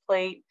 9-inch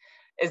plate,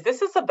 is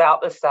this is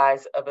about the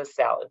size of a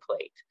salad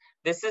plate.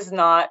 This is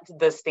not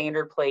the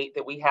standard plate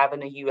that we have in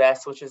the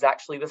US, which is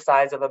actually the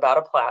size of about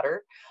a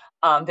platter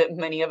that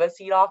many of us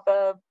eat off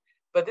of.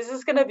 But this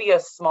is going to be a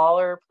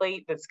smaller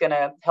plate that's going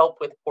to help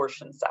with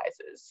portion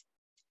sizes.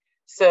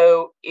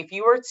 So if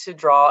you were to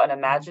draw an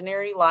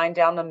imaginary line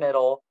down the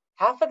middle,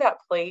 half of that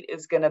plate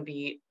is going to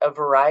be a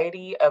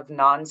variety of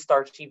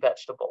non-starchy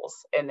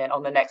vegetables. And then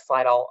on the next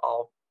slide,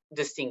 I'll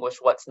distinguish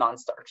what's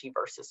non-starchy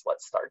versus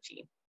what's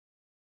starchy.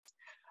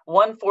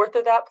 1/4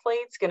 of that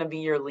plate is going to be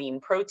your lean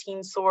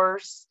protein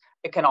source.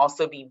 It can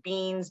also be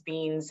beans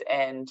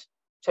and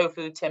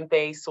tofu,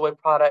 tempeh, soy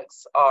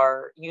products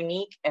are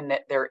unique in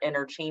that they're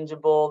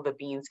interchangeable. The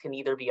beans can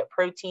either be a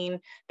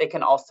protein, they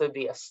can also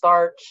be a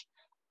starch.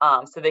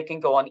 So they can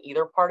go on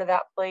either part of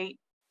that plate.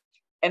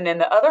 And then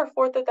the other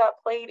 1/4 of that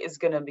plate is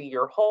going to be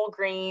your whole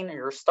grain or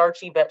your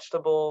starchy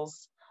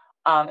vegetables.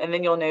 And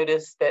then you'll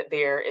notice that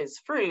there is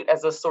fruit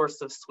as a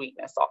source of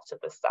sweetness off to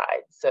the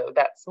side. So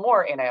that's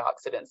more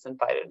antioxidants and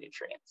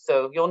phytonutrients.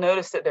 So you'll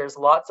notice that there's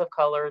lots of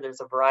color.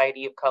 There's a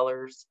variety of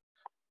colors.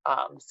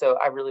 So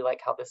I really like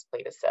how this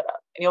plate is set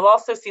up. And you'll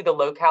also see the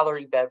low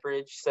calorie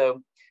beverage.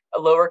 So a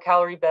lower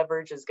calorie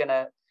beverage is going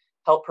to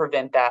help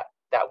prevent that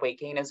weight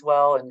gain as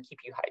well and keep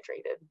you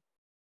hydrated.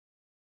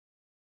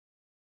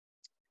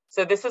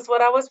 So this is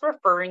what I was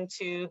referring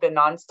to, the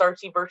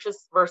non-starchy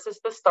versus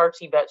the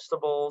starchy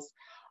vegetables.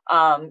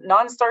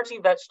 Non-starchy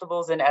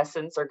vegetables, in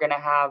essence, are going to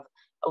have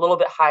a little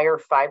bit higher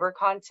fiber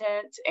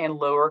content and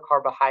lower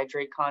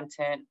carbohydrate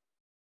content.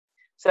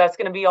 So that's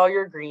going to be all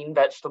your green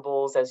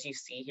vegetables, as you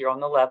see here on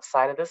the left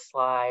side of the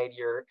slide,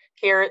 your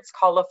carrots,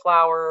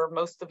 cauliflower,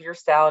 most of your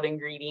salad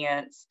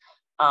ingredients,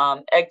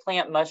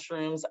 eggplant,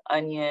 mushrooms,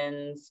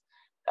 onions,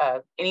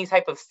 any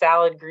type of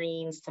salad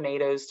greens,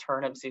 tomatoes,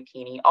 turnip,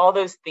 zucchini. All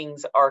those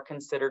things are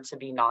considered to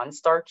be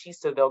non-starchy,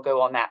 so they'll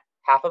go on that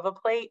half of a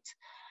plate.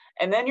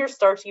 And then your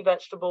starchy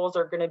vegetables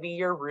are going to be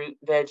your root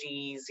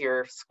veggies,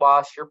 your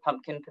squash, your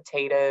pumpkin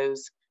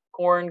potatoes,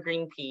 corn,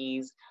 green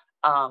peas.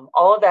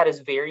 All of that is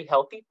very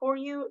healthy for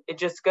you. It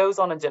just goes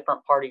on a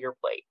different part of your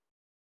plate.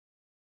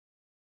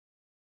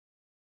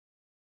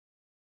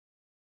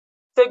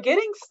 So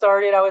getting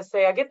started, I would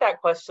say, I get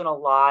that question a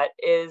lot,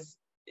 is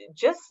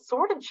just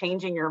sort of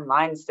changing your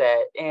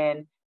mindset.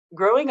 And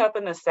growing up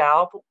in the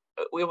South,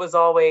 it was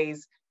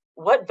always,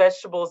 what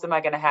vegetables am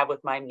I going to have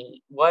with my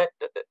meat? What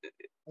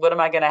am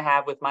I going to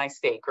have with my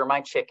steak or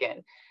my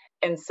chicken?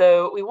 And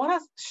so we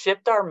want to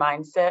shift our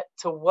mindset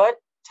to what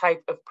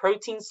type of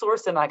protein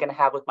source am I going to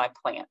have with my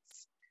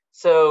plants?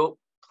 So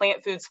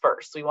plant foods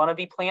first. We want to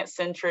be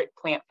plant-centric,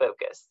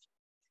 plant-focused.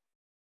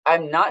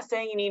 I'm not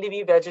saying you need to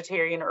be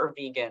vegetarian or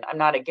vegan. I'm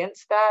not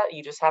against that.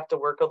 You just have to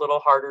work a little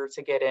harder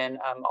to get in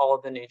all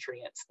of the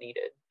nutrients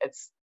needed.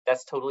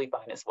 That's totally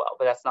fine as well,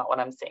 but that's not what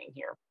I'm saying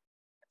here.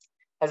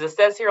 As it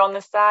says here on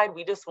the side,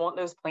 we just want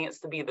those plants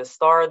to be the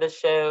star of the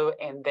show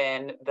and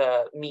then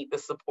the meat, the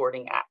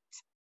supporting act.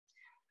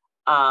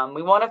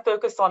 We want to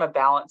focus on a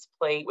balanced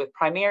plate with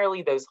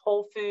primarily those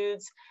whole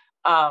foods.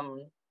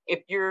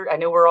 I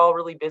know we're all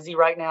really busy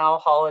right now,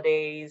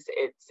 holidays,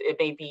 it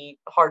may be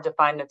hard to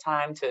find the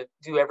time to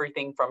do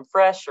everything from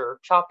fresh or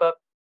chop up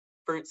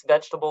fruits,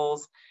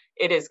 vegetables.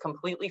 It is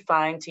completely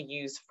fine to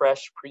use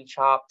fresh,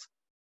 pre-chopped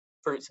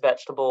fruits,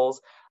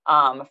 vegetables,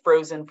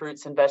 frozen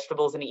fruits and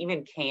vegetables, and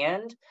even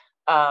canned.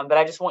 But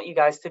I just want you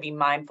guys to be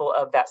mindful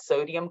of that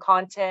sodium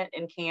content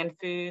in canned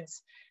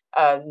foods.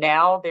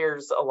 Now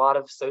there's a lot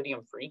of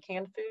sodium-free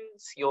canned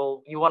foods.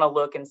 You want to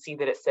look and see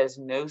that it says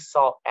no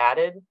salt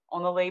added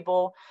on the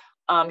label,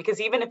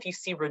 because even if you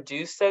see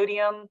reduced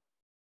sodium,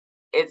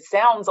 it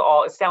sounds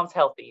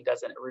healthy,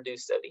 doesn't it?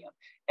 Reduced sodium,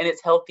 and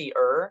it's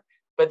healthier,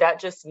 but that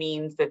just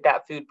means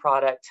that food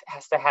product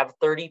has to have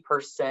 30%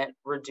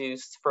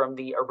 reduced from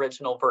the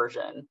original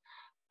version.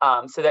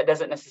 So that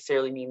doesn't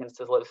necessarily mean it's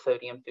a low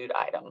sodium food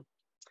item.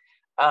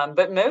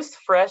 But most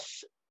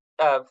fresh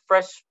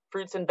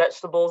fruits and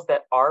vegetables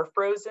that are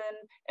frozen,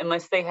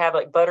 unless they have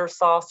like butter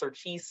sauce or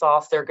cheese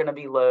sauce, they're going to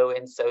be low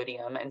in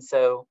sodium. And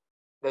so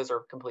those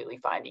are completely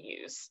fine to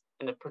use,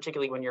 and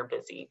particularly when you're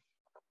busy.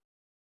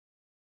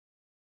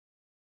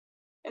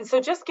 And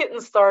so just getting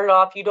started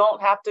off, you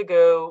don't have to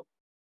go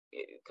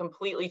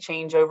completely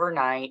change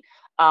overnight.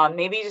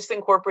 Maybe just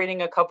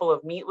incorporating a couple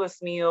of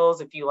meatless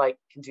meals. If you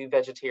can do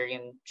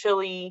vegetarian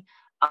chili,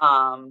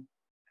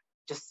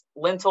 just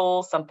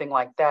lentils, something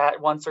like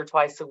that, once or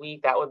twice a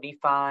week, that would be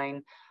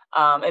fine.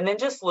 And then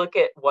just look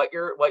at what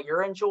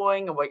you're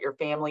enjoying and what your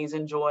family is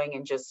enjoying,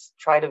 and just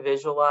try to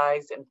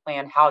visualize and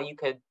plan how you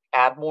could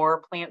add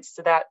more plants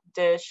to that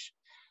dish.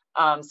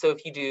 So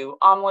if you do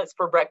omelets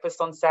for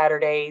breakfast on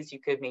Saturdays, you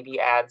could maybe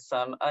add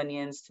some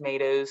onions,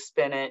 tomatoes,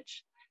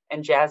 spinach,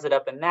 and jazz it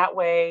up in that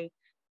way.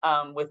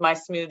 With my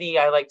smoothie,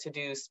 I like to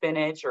do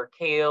spinach or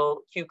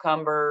kale,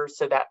 cucumber.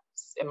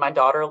 And my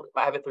daughter,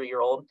 I have a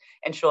 3-year-old,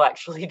 and she'll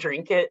actually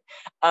drink it.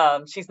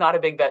 She's not a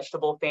big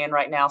vegetable fan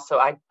right now, so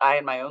I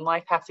in my own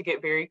life have to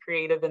get very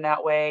creative in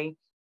that way.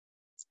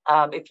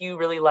 If you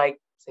really like,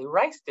 say,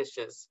 rice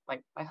dishes,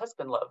 like my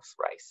husband loves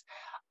rice,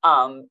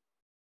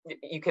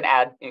 you can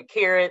add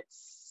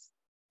carrots,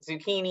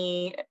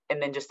 zucchini,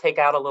 and then just take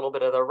out a little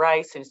bit of the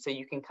rice, and so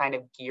you can kind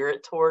of gear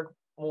it toward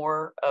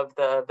more of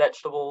the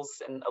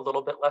vegetables and a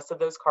little bit less of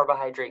those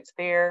carbohydrates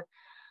there.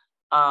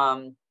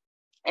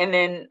 And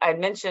then I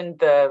mentioned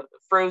the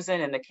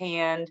frozen and the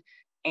canned.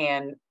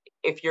 And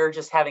if you're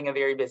just having a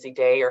very busy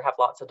day or have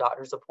lots of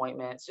doctor's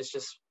appointments, it's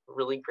just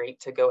really great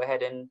to go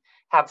ahead and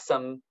have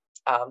some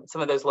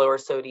of those lower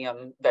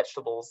sodium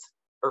vegetables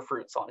or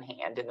fruits on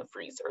hand in the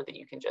freezer that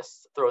you can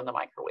just throw in the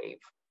microwave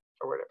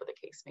or whatever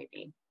the case may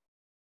be.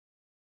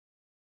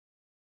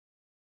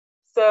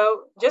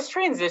 So just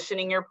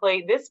transitioning your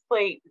plate, this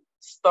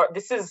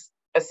is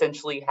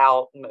essentially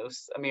how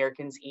most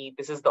Americans eat.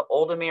 This is the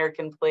old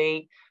American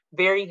plate,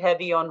 very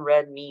heavy on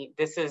red meat.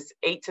 This is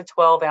 8 to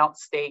 12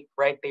 ounce steak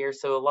right there.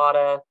 So a lot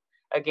of,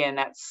 again,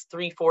 that's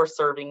 3-4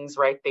 servings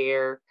right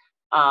there.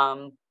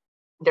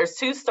 There's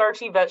 2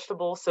 starchy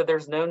vegetables, so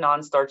there's no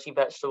non-starchy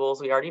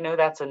vegetables. We already know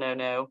that's a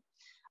no-no.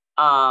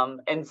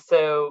 And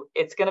so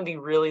it's going to be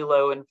really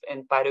low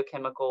in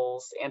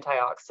phytochemicals,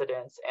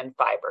 antioxidants, and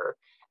fiber.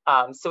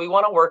 So we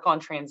want to work on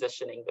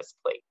transitioning this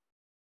plate.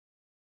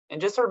 And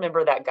just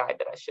remember that guide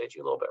that I showed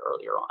you a little bit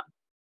earlier on.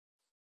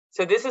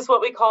 So this is what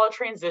we call a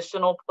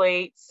transitional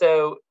plate.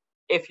 So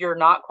if you're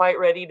not quite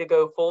ready to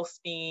go full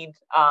speed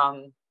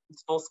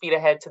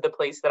ahead to the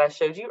plates that I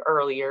showed you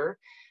earlier,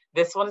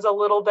 this one's a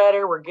little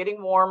better. We're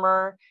getting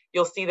warmer.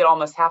 You'll see that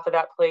almost half of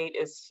that plate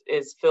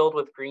is filled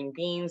with green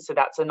beans. So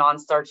that's a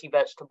non-starchy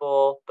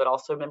vegetable, but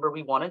also remember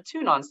we wanted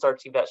 2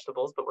 non-starchy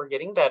vegetables, but we're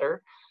getting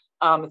better.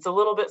 It's a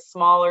little bit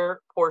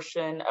smaller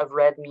portion of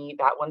red meat.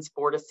 That one's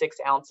 4 to 6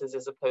 ounces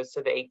as opposed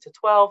to the 8 to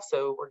 12.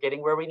 So we're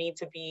getting where we need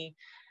to be.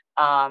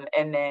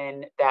 And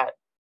then that,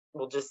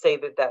 we'll just say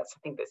that that's, I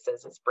think that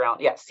says it's brown.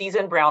 Yeah,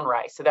 seasoned brown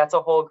rice. So that's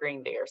a whole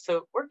grain there.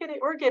 So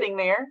we're getting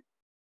there.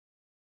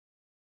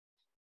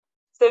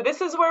 So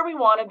this is where we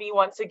want to be.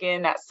 Once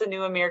again, that's the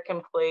New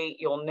American plate.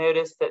 You'll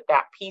notice that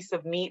that piece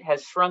of meat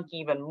has shrunk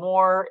even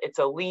more. It's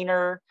a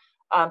leaner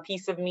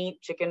piece of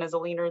meat. Chicken is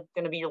going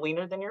to be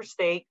leaner than your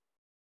steak.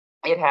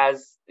 It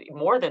has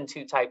more than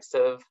 2 types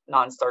of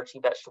non-starchy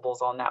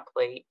vegetables on that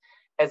plate,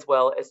 as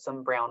well as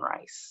some brown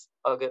rice,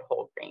 a good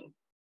whole grain.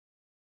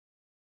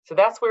 So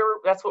that's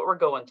what we're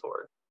going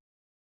toward.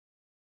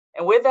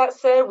 And with that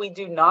said, we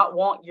do not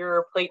want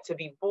your plate to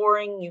be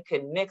boring. You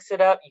can mix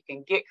it up. You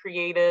can get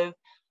creative.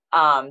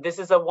 This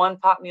is a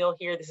 1-pot meal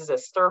here. This is a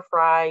stir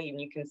fry, and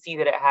you can see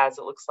that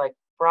it looks like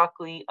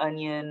broccoli,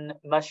 onion,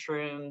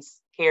 mushrooms,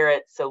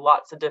 carrots, so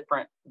lots of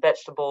different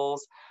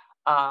vegetables,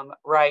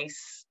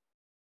 rice,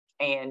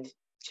 and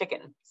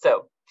chicken.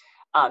 So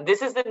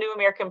this is the New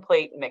American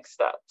plate mixed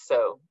up.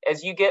 So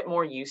as you get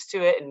more used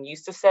to it and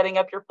used to setting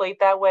up your plate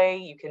that way,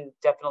 you can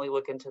definitely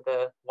look into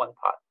the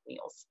 1-pot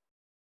meals.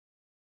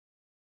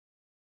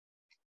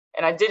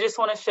 And I did just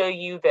want to show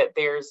you that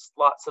there's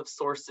lots of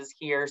sources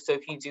here. So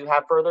if you do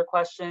have further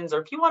questions,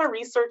 or if you want to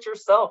research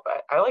yourself,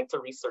 I like to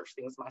research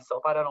things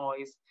myself. I don't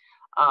always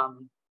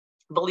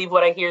believe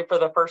what I hear for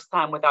the first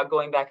time without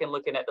going back and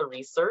looking at the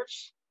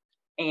research.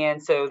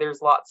 And so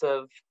there's lots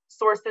of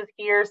sources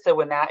here. So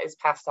when that is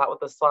passed out with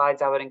the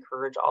slides, I would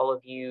encourage all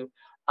of you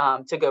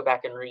to go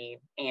back and read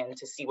and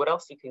to see what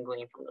else you can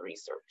glean from the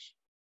research.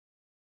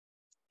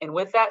 And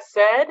with that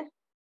said,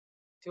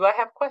 do I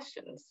have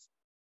questions?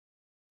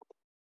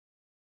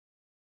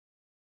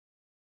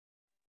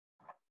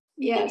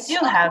 Yes. We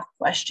do have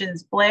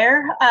questions,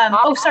 Blair.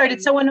 Sorry,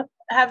 did someone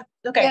have,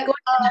 okay, Yeah, go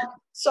ahead.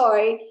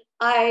 Sorry,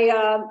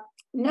 I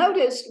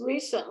noticed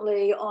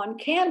recently on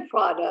canned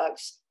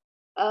products,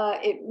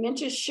 it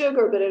mentions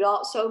sugar, but it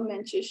also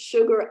mentions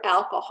sugar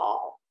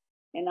alcohol.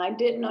 And I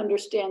didn't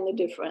understand the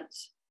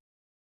difference.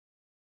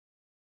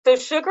 So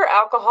sugar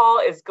alcohol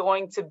is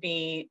going to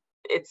be,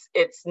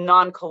 it's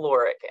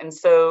non-caloric. And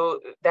so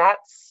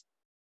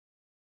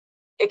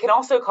it can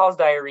also cause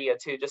diarrhea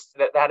too, just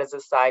that is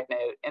a side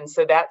note. And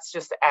so that's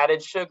just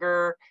added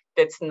sugar.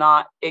 That's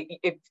not,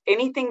 if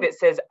anything that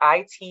says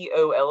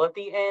ITOL at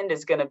the end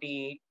is going to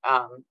be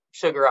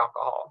sugar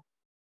alcohol.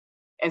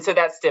 And so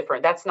that's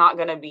different. That's not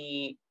going to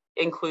be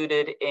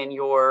included in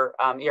your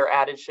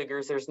added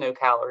sugars. There's no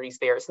calories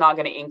there. It's not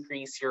going to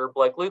increase your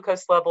blood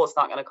glucose level. It's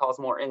not going to cause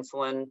more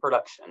insulin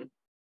production.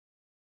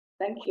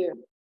 Thank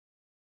you.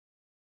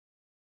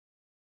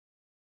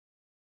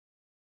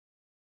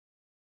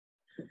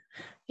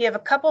 You have a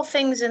couple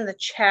things in the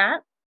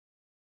chat.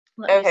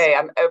 Okay,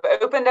 I've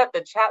opened up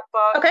the chat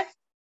box. Okay.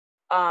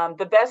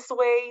 The best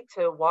way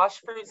to wash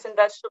fruits and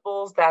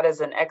vegetables, that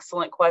is an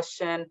excellent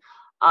question.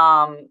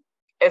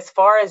 As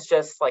far as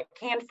just like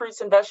canned fruits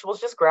and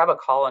vegetables, just grab a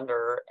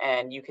colander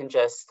and you can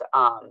just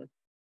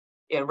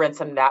rinse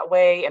them that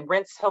way and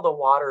rinse till the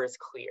water is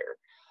clear.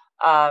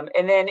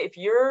 And then if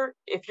you're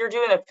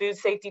doing a food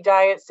safety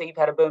diet, say you've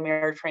had a bone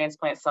marrow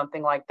transplant,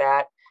 something like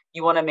that,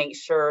 you want to make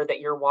sure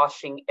that you're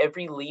washing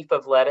every leaf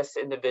of lettuce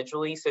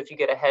individually. So if you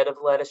get a head of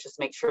lettuce,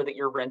 just make sure that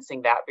you're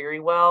rinsing that very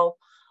well.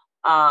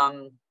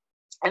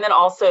 And then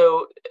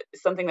also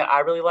something that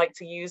I really like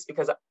to use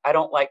because I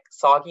don't like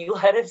soggy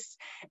lettuce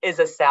is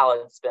a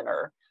salad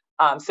spinner.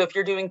 So if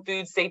you're doing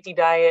food safety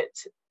diet,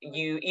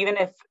 even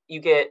if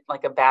you get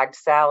like a bagged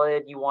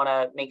salad, you want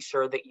to make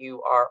sure that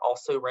you are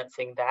also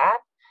rinsing that.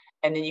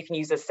 And then you can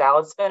use a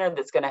salad spinner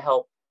that's going to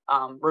help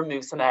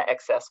remove some of that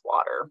excess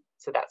water.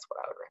 So that's what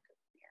I would recommend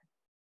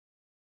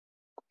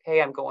here.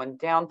 Okay, I'm going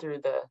down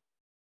through the.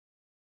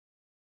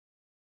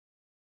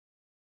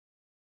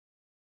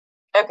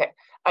 Okay,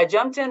 I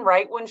jumped in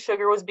right when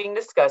sugar was being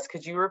discussed.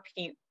 Could you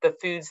repeat the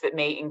foods that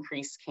may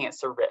increase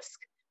cancer risk?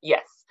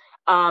 Yes.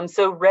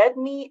 So red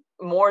meat,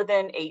 more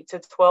than 8 to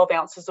 12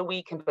 ounces a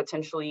week can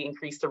potentially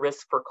increase the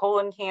risk for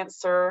colon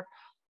cancer.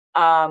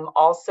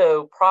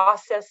 Also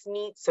processed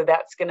meat. So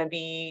that's going to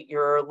be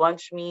your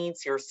lunch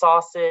meats, your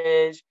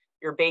sausage,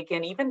 your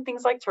bacon, even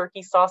things like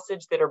turkey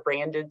sausage that are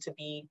branded to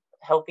be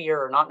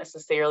healthier or not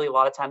necessarily. A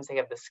lot of times they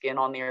have the skin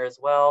on there as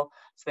well.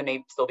 So they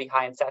may still be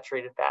high in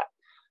saturated fat.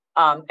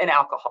 And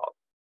alcohol.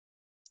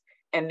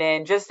 And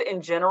then just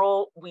in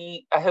general,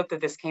 I hope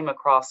that this came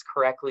across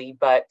correctly,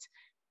 but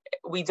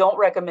we don't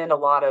recommend a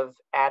lot of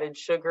added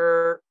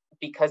sugar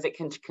because it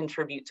can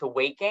contribute to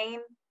weight gain.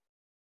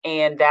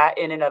 And that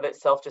in and of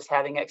itself, just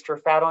having extra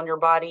fat on your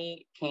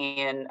body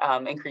can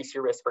increase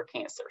your risk for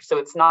cancer. So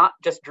it's not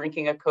just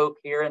drinking a Coke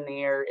here and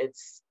there.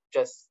 It's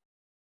just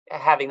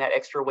having that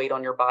extra weight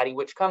on your body,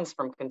 which comes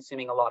from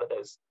consuming a lot of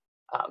those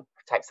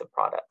types of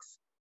products.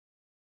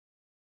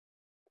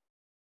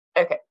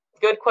 Okay,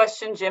 good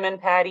question, Jim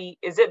and Patty.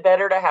 Is it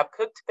better to have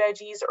cooked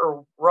veggies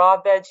or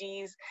raw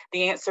veggies?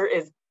 The answer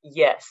is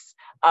yes.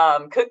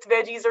 Cooked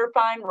veggies are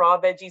fine, raw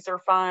veggies are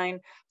fine.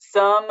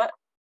 Some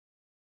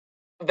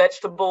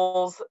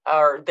vegetables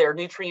their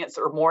nutrients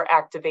are more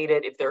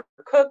activated if they're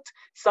cooked.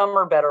 Some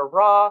are better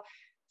raw.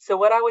 So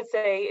what I would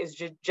say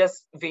is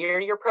just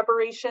vary your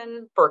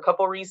preparation for a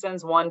couple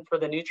reasons. One, for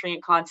the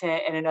nutrient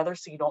content, and another,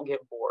 so you don't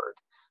get bored.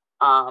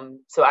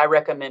 So I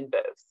recommend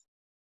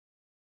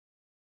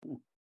both.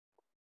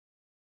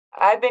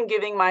 I've been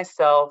giving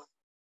myself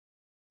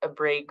a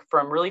break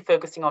from really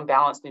focusing on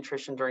balanced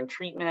nutrition during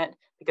treatment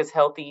because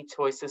healthy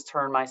choices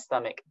turn my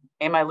stomach.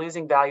 Am I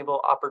losing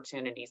valuable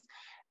opportunities?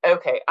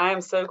 Okay, I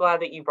am so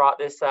glad that you brought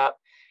this up.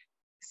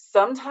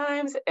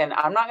 Sometimes, and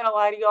I'm not going to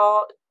lie to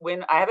y'all,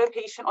 when I have a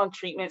patient on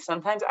treatment,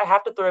 sometimes I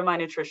have to throw my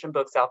nutrition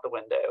books out the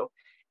window.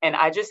 And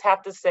I just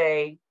have to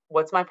say,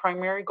 what's my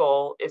primary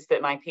goal is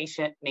that my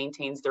patient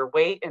maintains their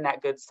weight and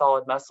that good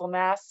solid muscle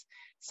mass.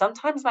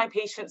 Sometimes my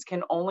patients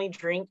can only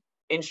drink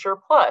Ensure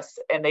Plus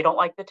and they don't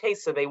like the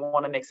taste, so they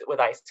want to mix it with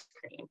ice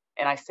cream.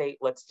 And I say,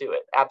 let's do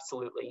it.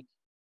 Absolutely.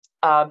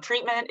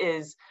 Treatment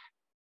is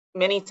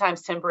many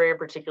times temporary,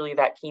 particularly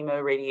that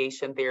chemo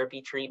radiation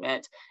therapy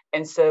treatment.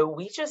 And so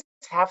we just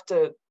have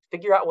to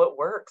figure out what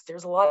works.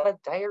 There's a lot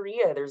of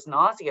diarrhea, there's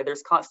nausea,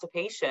 there's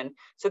constipation.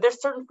 So there's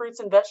certain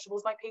fruits and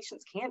vegetables my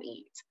patients can't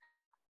eat.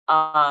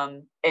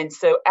 And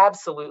so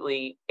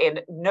absolutely,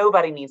 and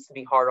nobody needs to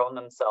be hard on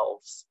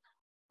themselves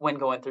when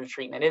going through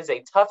treatment. It is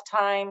a tough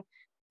time.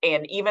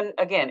 And even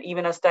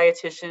us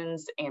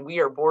dietitians, and we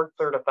are board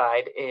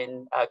certified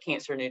in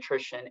cancer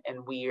nutrition,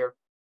 and we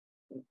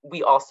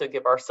also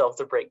give ourselves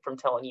a break from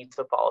telling you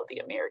to follow the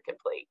American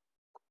plate.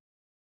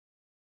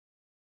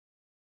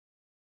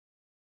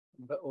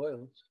 But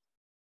oils.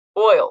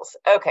 Oils.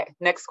 Okay,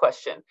 next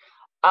question.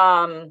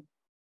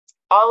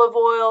 Olive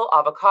oil,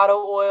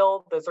 avocado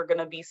oil, those are going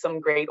to be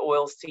some great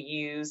oils to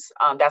use.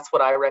 That's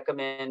what I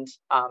recommend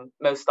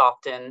most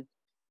often.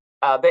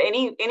 But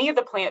any of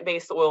the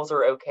plant-based oils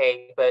are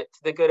okay, but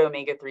the good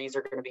omega-3s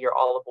are going to be your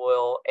olive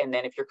oil. And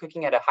then if you're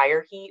cooking at a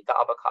higher heat, the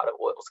avocado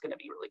oil is going to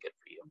be really good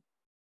for you.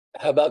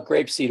 How about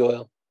grapeseed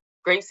oil?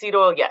 Grapeseed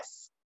oil,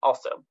 yes,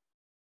 also.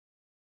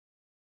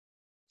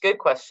 Good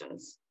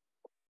questions.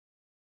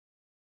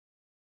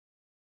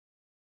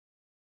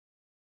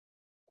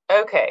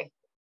 Okay.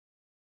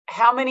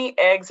 How many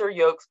eggs or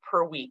yolks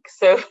per week?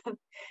 So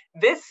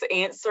this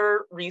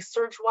answer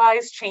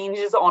research-wise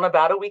changes on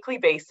about a weekly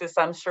basis.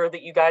 I'm sure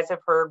that you guys have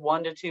heard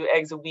 1 to 2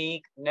 eggs a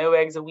week, no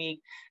eggs a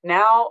week.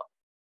 Now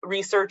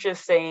research is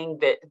saying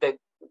that the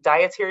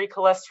dietary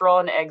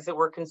cholesterol in eggs that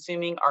we're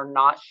consuming are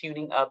not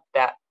shooting up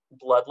that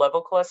blood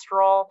level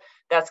cholesterol.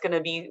 That's going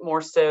to be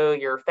more so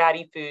your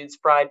fatty foods,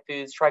 fried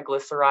foods,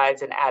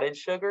 triglycerides, and added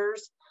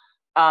sugars.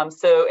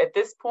 So at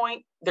this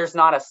point, there's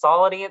not a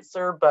solid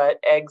answer, but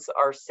eggs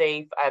are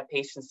safe. I have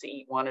patients to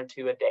eat 1 or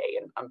 2 a day,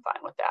 and I'm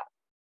fine with that.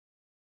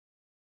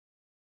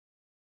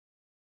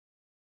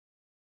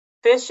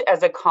 Fish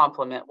as a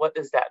complement, what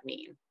does that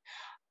mean?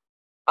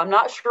 I'm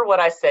not sure what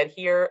I said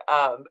here,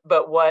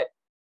 but what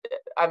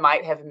I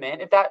might have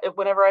meant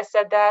whenever I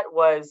said that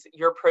was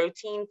your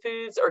protein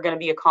foods are going to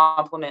be a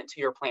complement to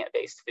your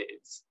plant-based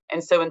foods.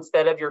 And so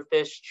instead of your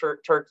fish,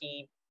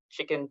 turkey,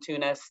 chicken,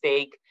 tuna,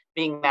 steak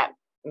being that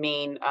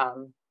main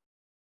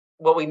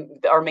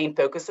our main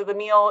focus of the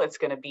meal, it's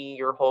going to be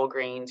your whole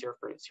grains, your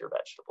fruits, your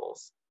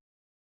vegetables.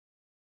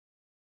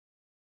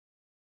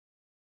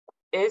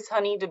 Is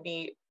honey to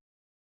be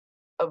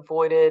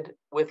avoided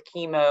with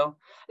chemo?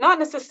 Not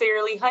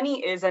necessarily.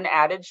 Honey is an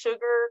added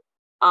sugar.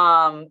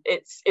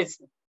 That's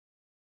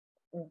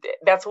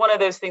one of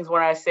those things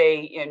where I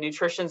say,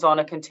 nutrition's on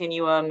a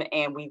continuum,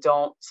 and we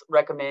don't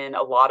recommend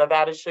a lot of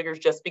added sugars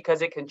just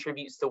because it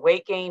contributes to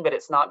weight gain, but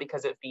it's not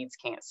because it feeds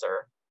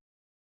cancer.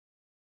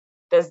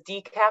 Does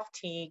decaf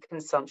tea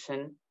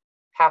consumption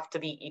have to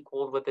be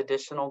equaled with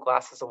additional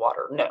glasses of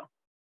water? No.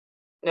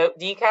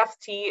 Decaf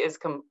tea is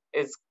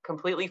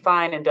completely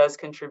fine and does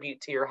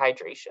contribute to your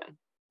hydration.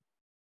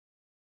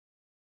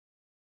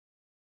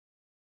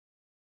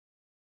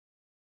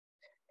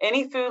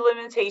 Any food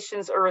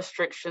limitations or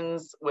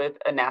restrictions with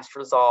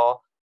anastrozole?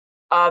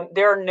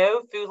 There are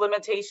no food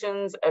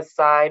limitations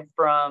aside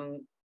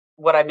from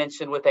what I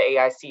mentioned with the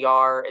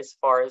AICR as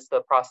far as the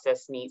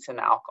processed meats and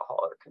alcohol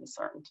are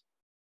concerned.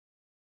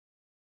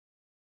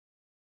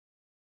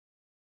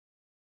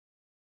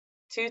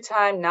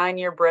 2-time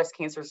 9-year breast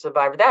cancer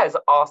survivor. That is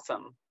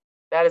awesome.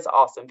 That is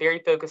awesome. Very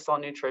focused on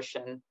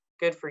nutrition.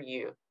 Good for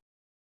you.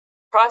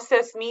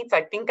 Processed meats,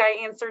 I think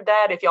I answered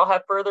that. If y'all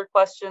have further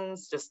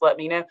questions, just let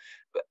me know.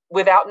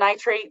 without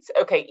nitrates.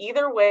 Okay,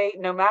 either way,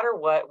 no matter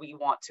what, we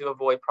want to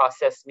avoid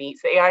processed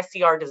meats. The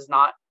AICR does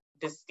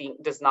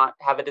not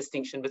have a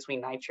distinction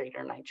between nitrate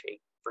or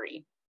nitrate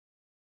free.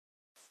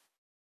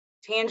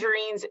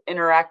 Tangerines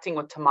interacting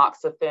with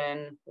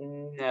tamoxifen,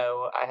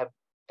 no, I have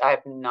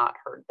not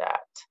heard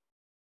that.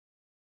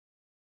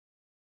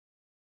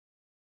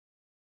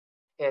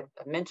 I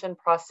mentioned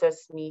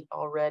processed meat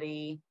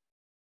already.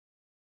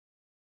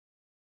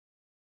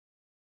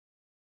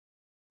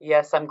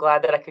 Yes, I'm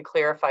glad that I could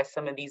clarify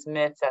some of these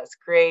myths. That's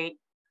great.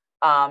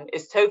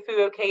 Is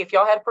tofu okay? If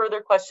y'all had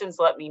further questions,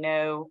 let me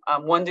know.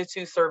 1 to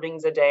 2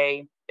 servings a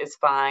day is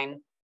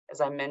fine, as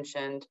I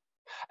mentioned.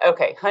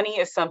 Okay, honey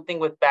is something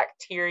with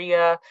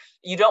bacteria.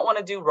 You don't want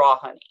to do raw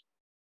honey.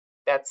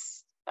 I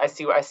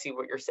see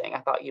what you're saying. I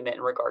thought you meant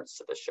in regards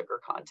to the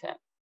sugar content.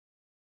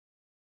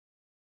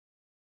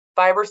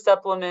 Fiber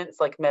supplements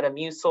like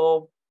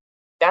Metamucil,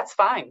 that's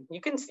fine. You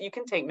can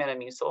take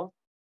Metamucil.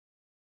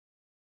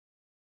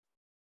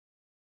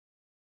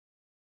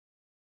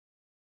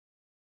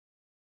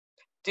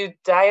 Do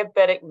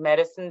diabetic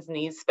medicines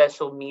need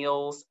special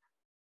meals?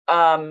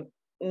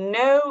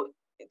 No.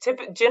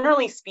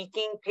 Generally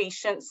speaking,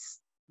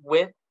 patients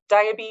with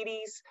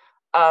diabetes,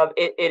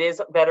 it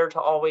is better to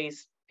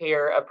always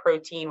pair a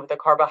protein with a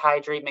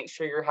carbohydrate. Make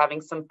sure you're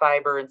having some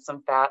fiber and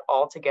some fat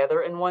all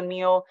together in one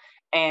meal.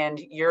 And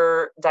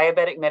your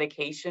diabetic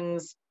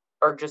medications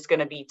are just going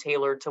to be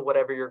tailored to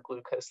whatever your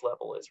glucose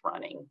level is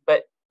running.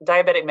 But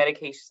diabetic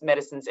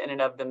medicines in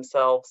and of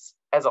themselves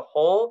as a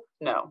whole,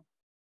 no.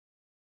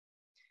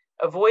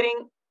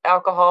 Avoiding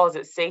alcohol, is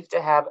it safe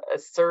to have a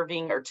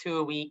serving or 2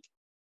 a week?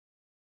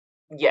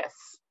 Yes,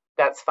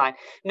 that's fine.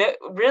 No,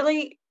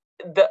 really,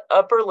 the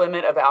upper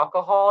limit of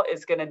alcohol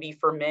is going to be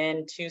for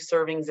men 2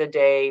 servings a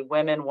day,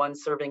 women 1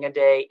 serving a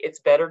day. It's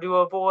better to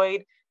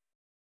avoid,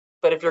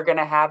 but if you're going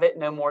to have it,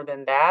 no more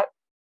than that.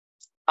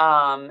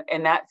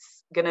 And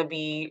that's going to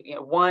be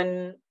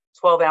 1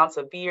 12-ounce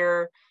of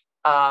beer,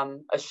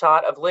 a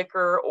shot of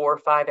liquor, or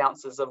 5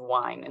 ounces of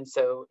wine. And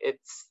so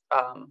it's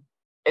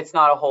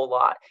not a whole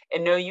lot.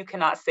 And no, you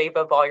cannot save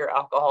up all your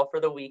alcohol for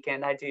the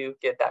weekend. I do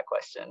get that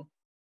question.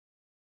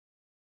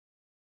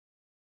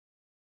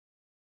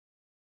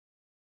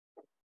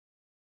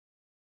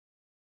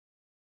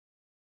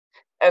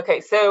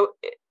 Okay, so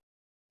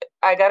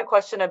I got a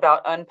question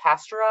about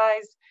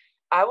unpasteurized.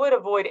 I would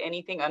avoid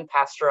anything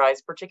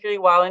unpasteurized, particularly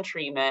while in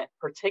treatment,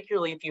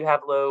 particularly if you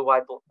have low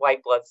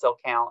white blood cell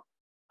count.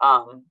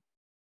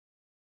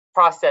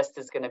 Processed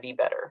is going to be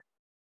better.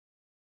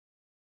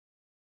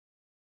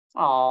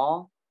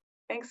 Aw,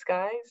 thanks,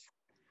 guys.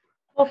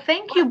 Well,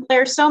 thank you,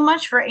 Blair, so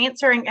much for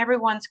answering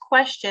everyone's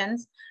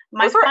questions.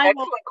 Those were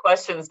excellent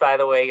questions, by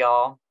the way,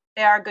 y'all.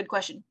 They are a good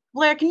question.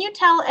 Blair, can you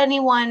tell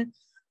anyone,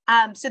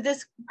 so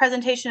this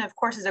presentation, of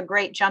course, is a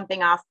great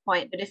jumping off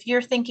point, but if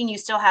you're thinking you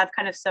still have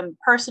kind of some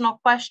personal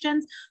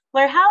questions,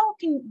 Blair, how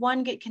can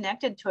one get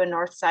connected to a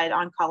Northside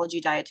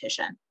oncology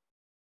dietitian?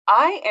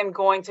 I am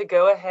going to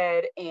go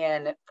ahead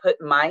and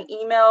put my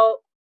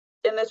email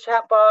in the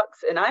chat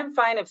box, and I'm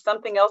fine if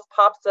something else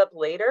pops up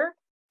later.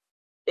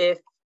 If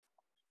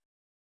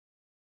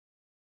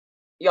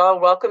y'all are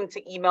welcome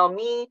to email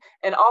me,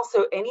 and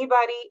also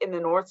anybody in the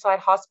Northside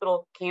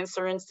Hospital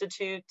Cancer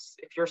Institute,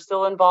 if you're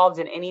still involved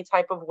in any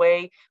type of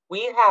way,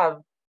 we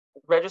have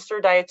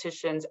registered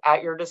dietitians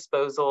at your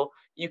disposal.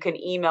 You can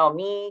email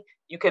me.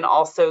 You can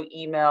also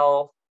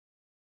email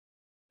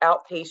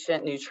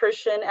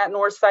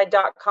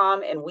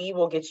outpatientnutrition@northside.com, and we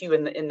will get you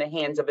in the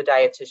hands of a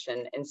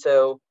dietitian. And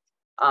so,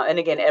 and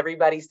again,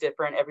 everybody's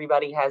different.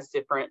 Everybody has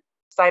different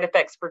side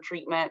effects for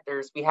treatment.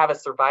 We have a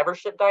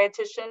survivorship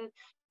dietitian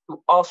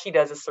who all she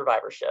does is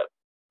survivorship.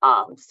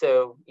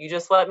 So you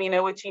just let me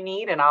know what you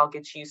need and I'll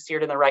get you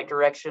steered in the right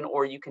direction,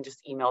 or you can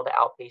just email the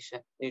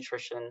outpatient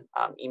nutrition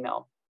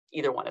email.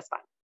 Either one is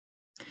fine.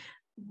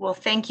 Well,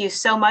 thank you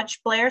so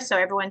much, Blair. So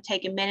everyone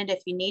take a minute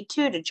if you need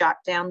to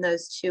jot down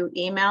those 2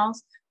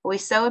 emails. We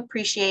so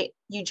appreciate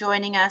you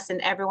joining us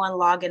and everyone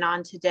logging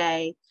on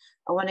today.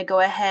 I want to go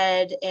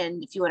ahead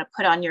and if you want to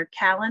put on your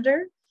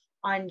calendar,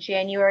 on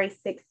January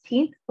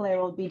 16th, Blair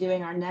will be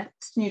doing our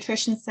next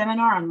nutrition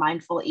seminar on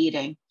mindful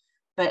eating.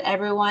 But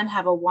everyone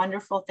have a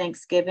wonderful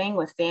Thanksgiving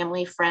with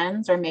family,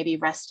 friends, or maybe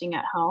resting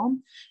at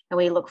home. And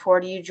we look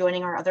forward to you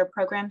joining our other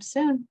programs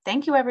soon.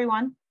 Thank you,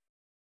 everyone.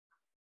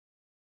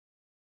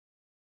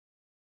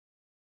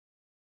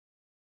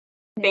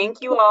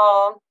 Thank you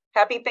all.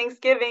 Happy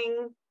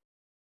Thanksgiving.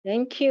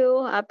 Thank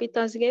you. Happy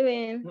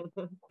Thanksgiving.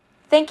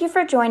 Thank you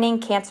for joining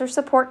Cancer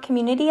Support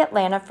Community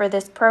Atlanta for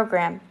this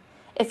program.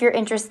 If you're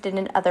interested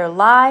in other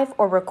live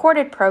or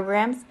recorded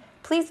programs,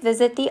 please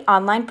visit the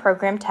online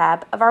program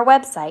tab of our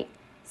website,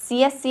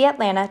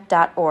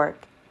 cscatlanta.org,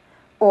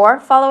 or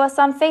follow us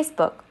on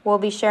Facebook. We'll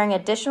be sharing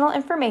additional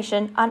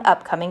information on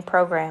upcoming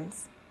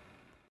programs.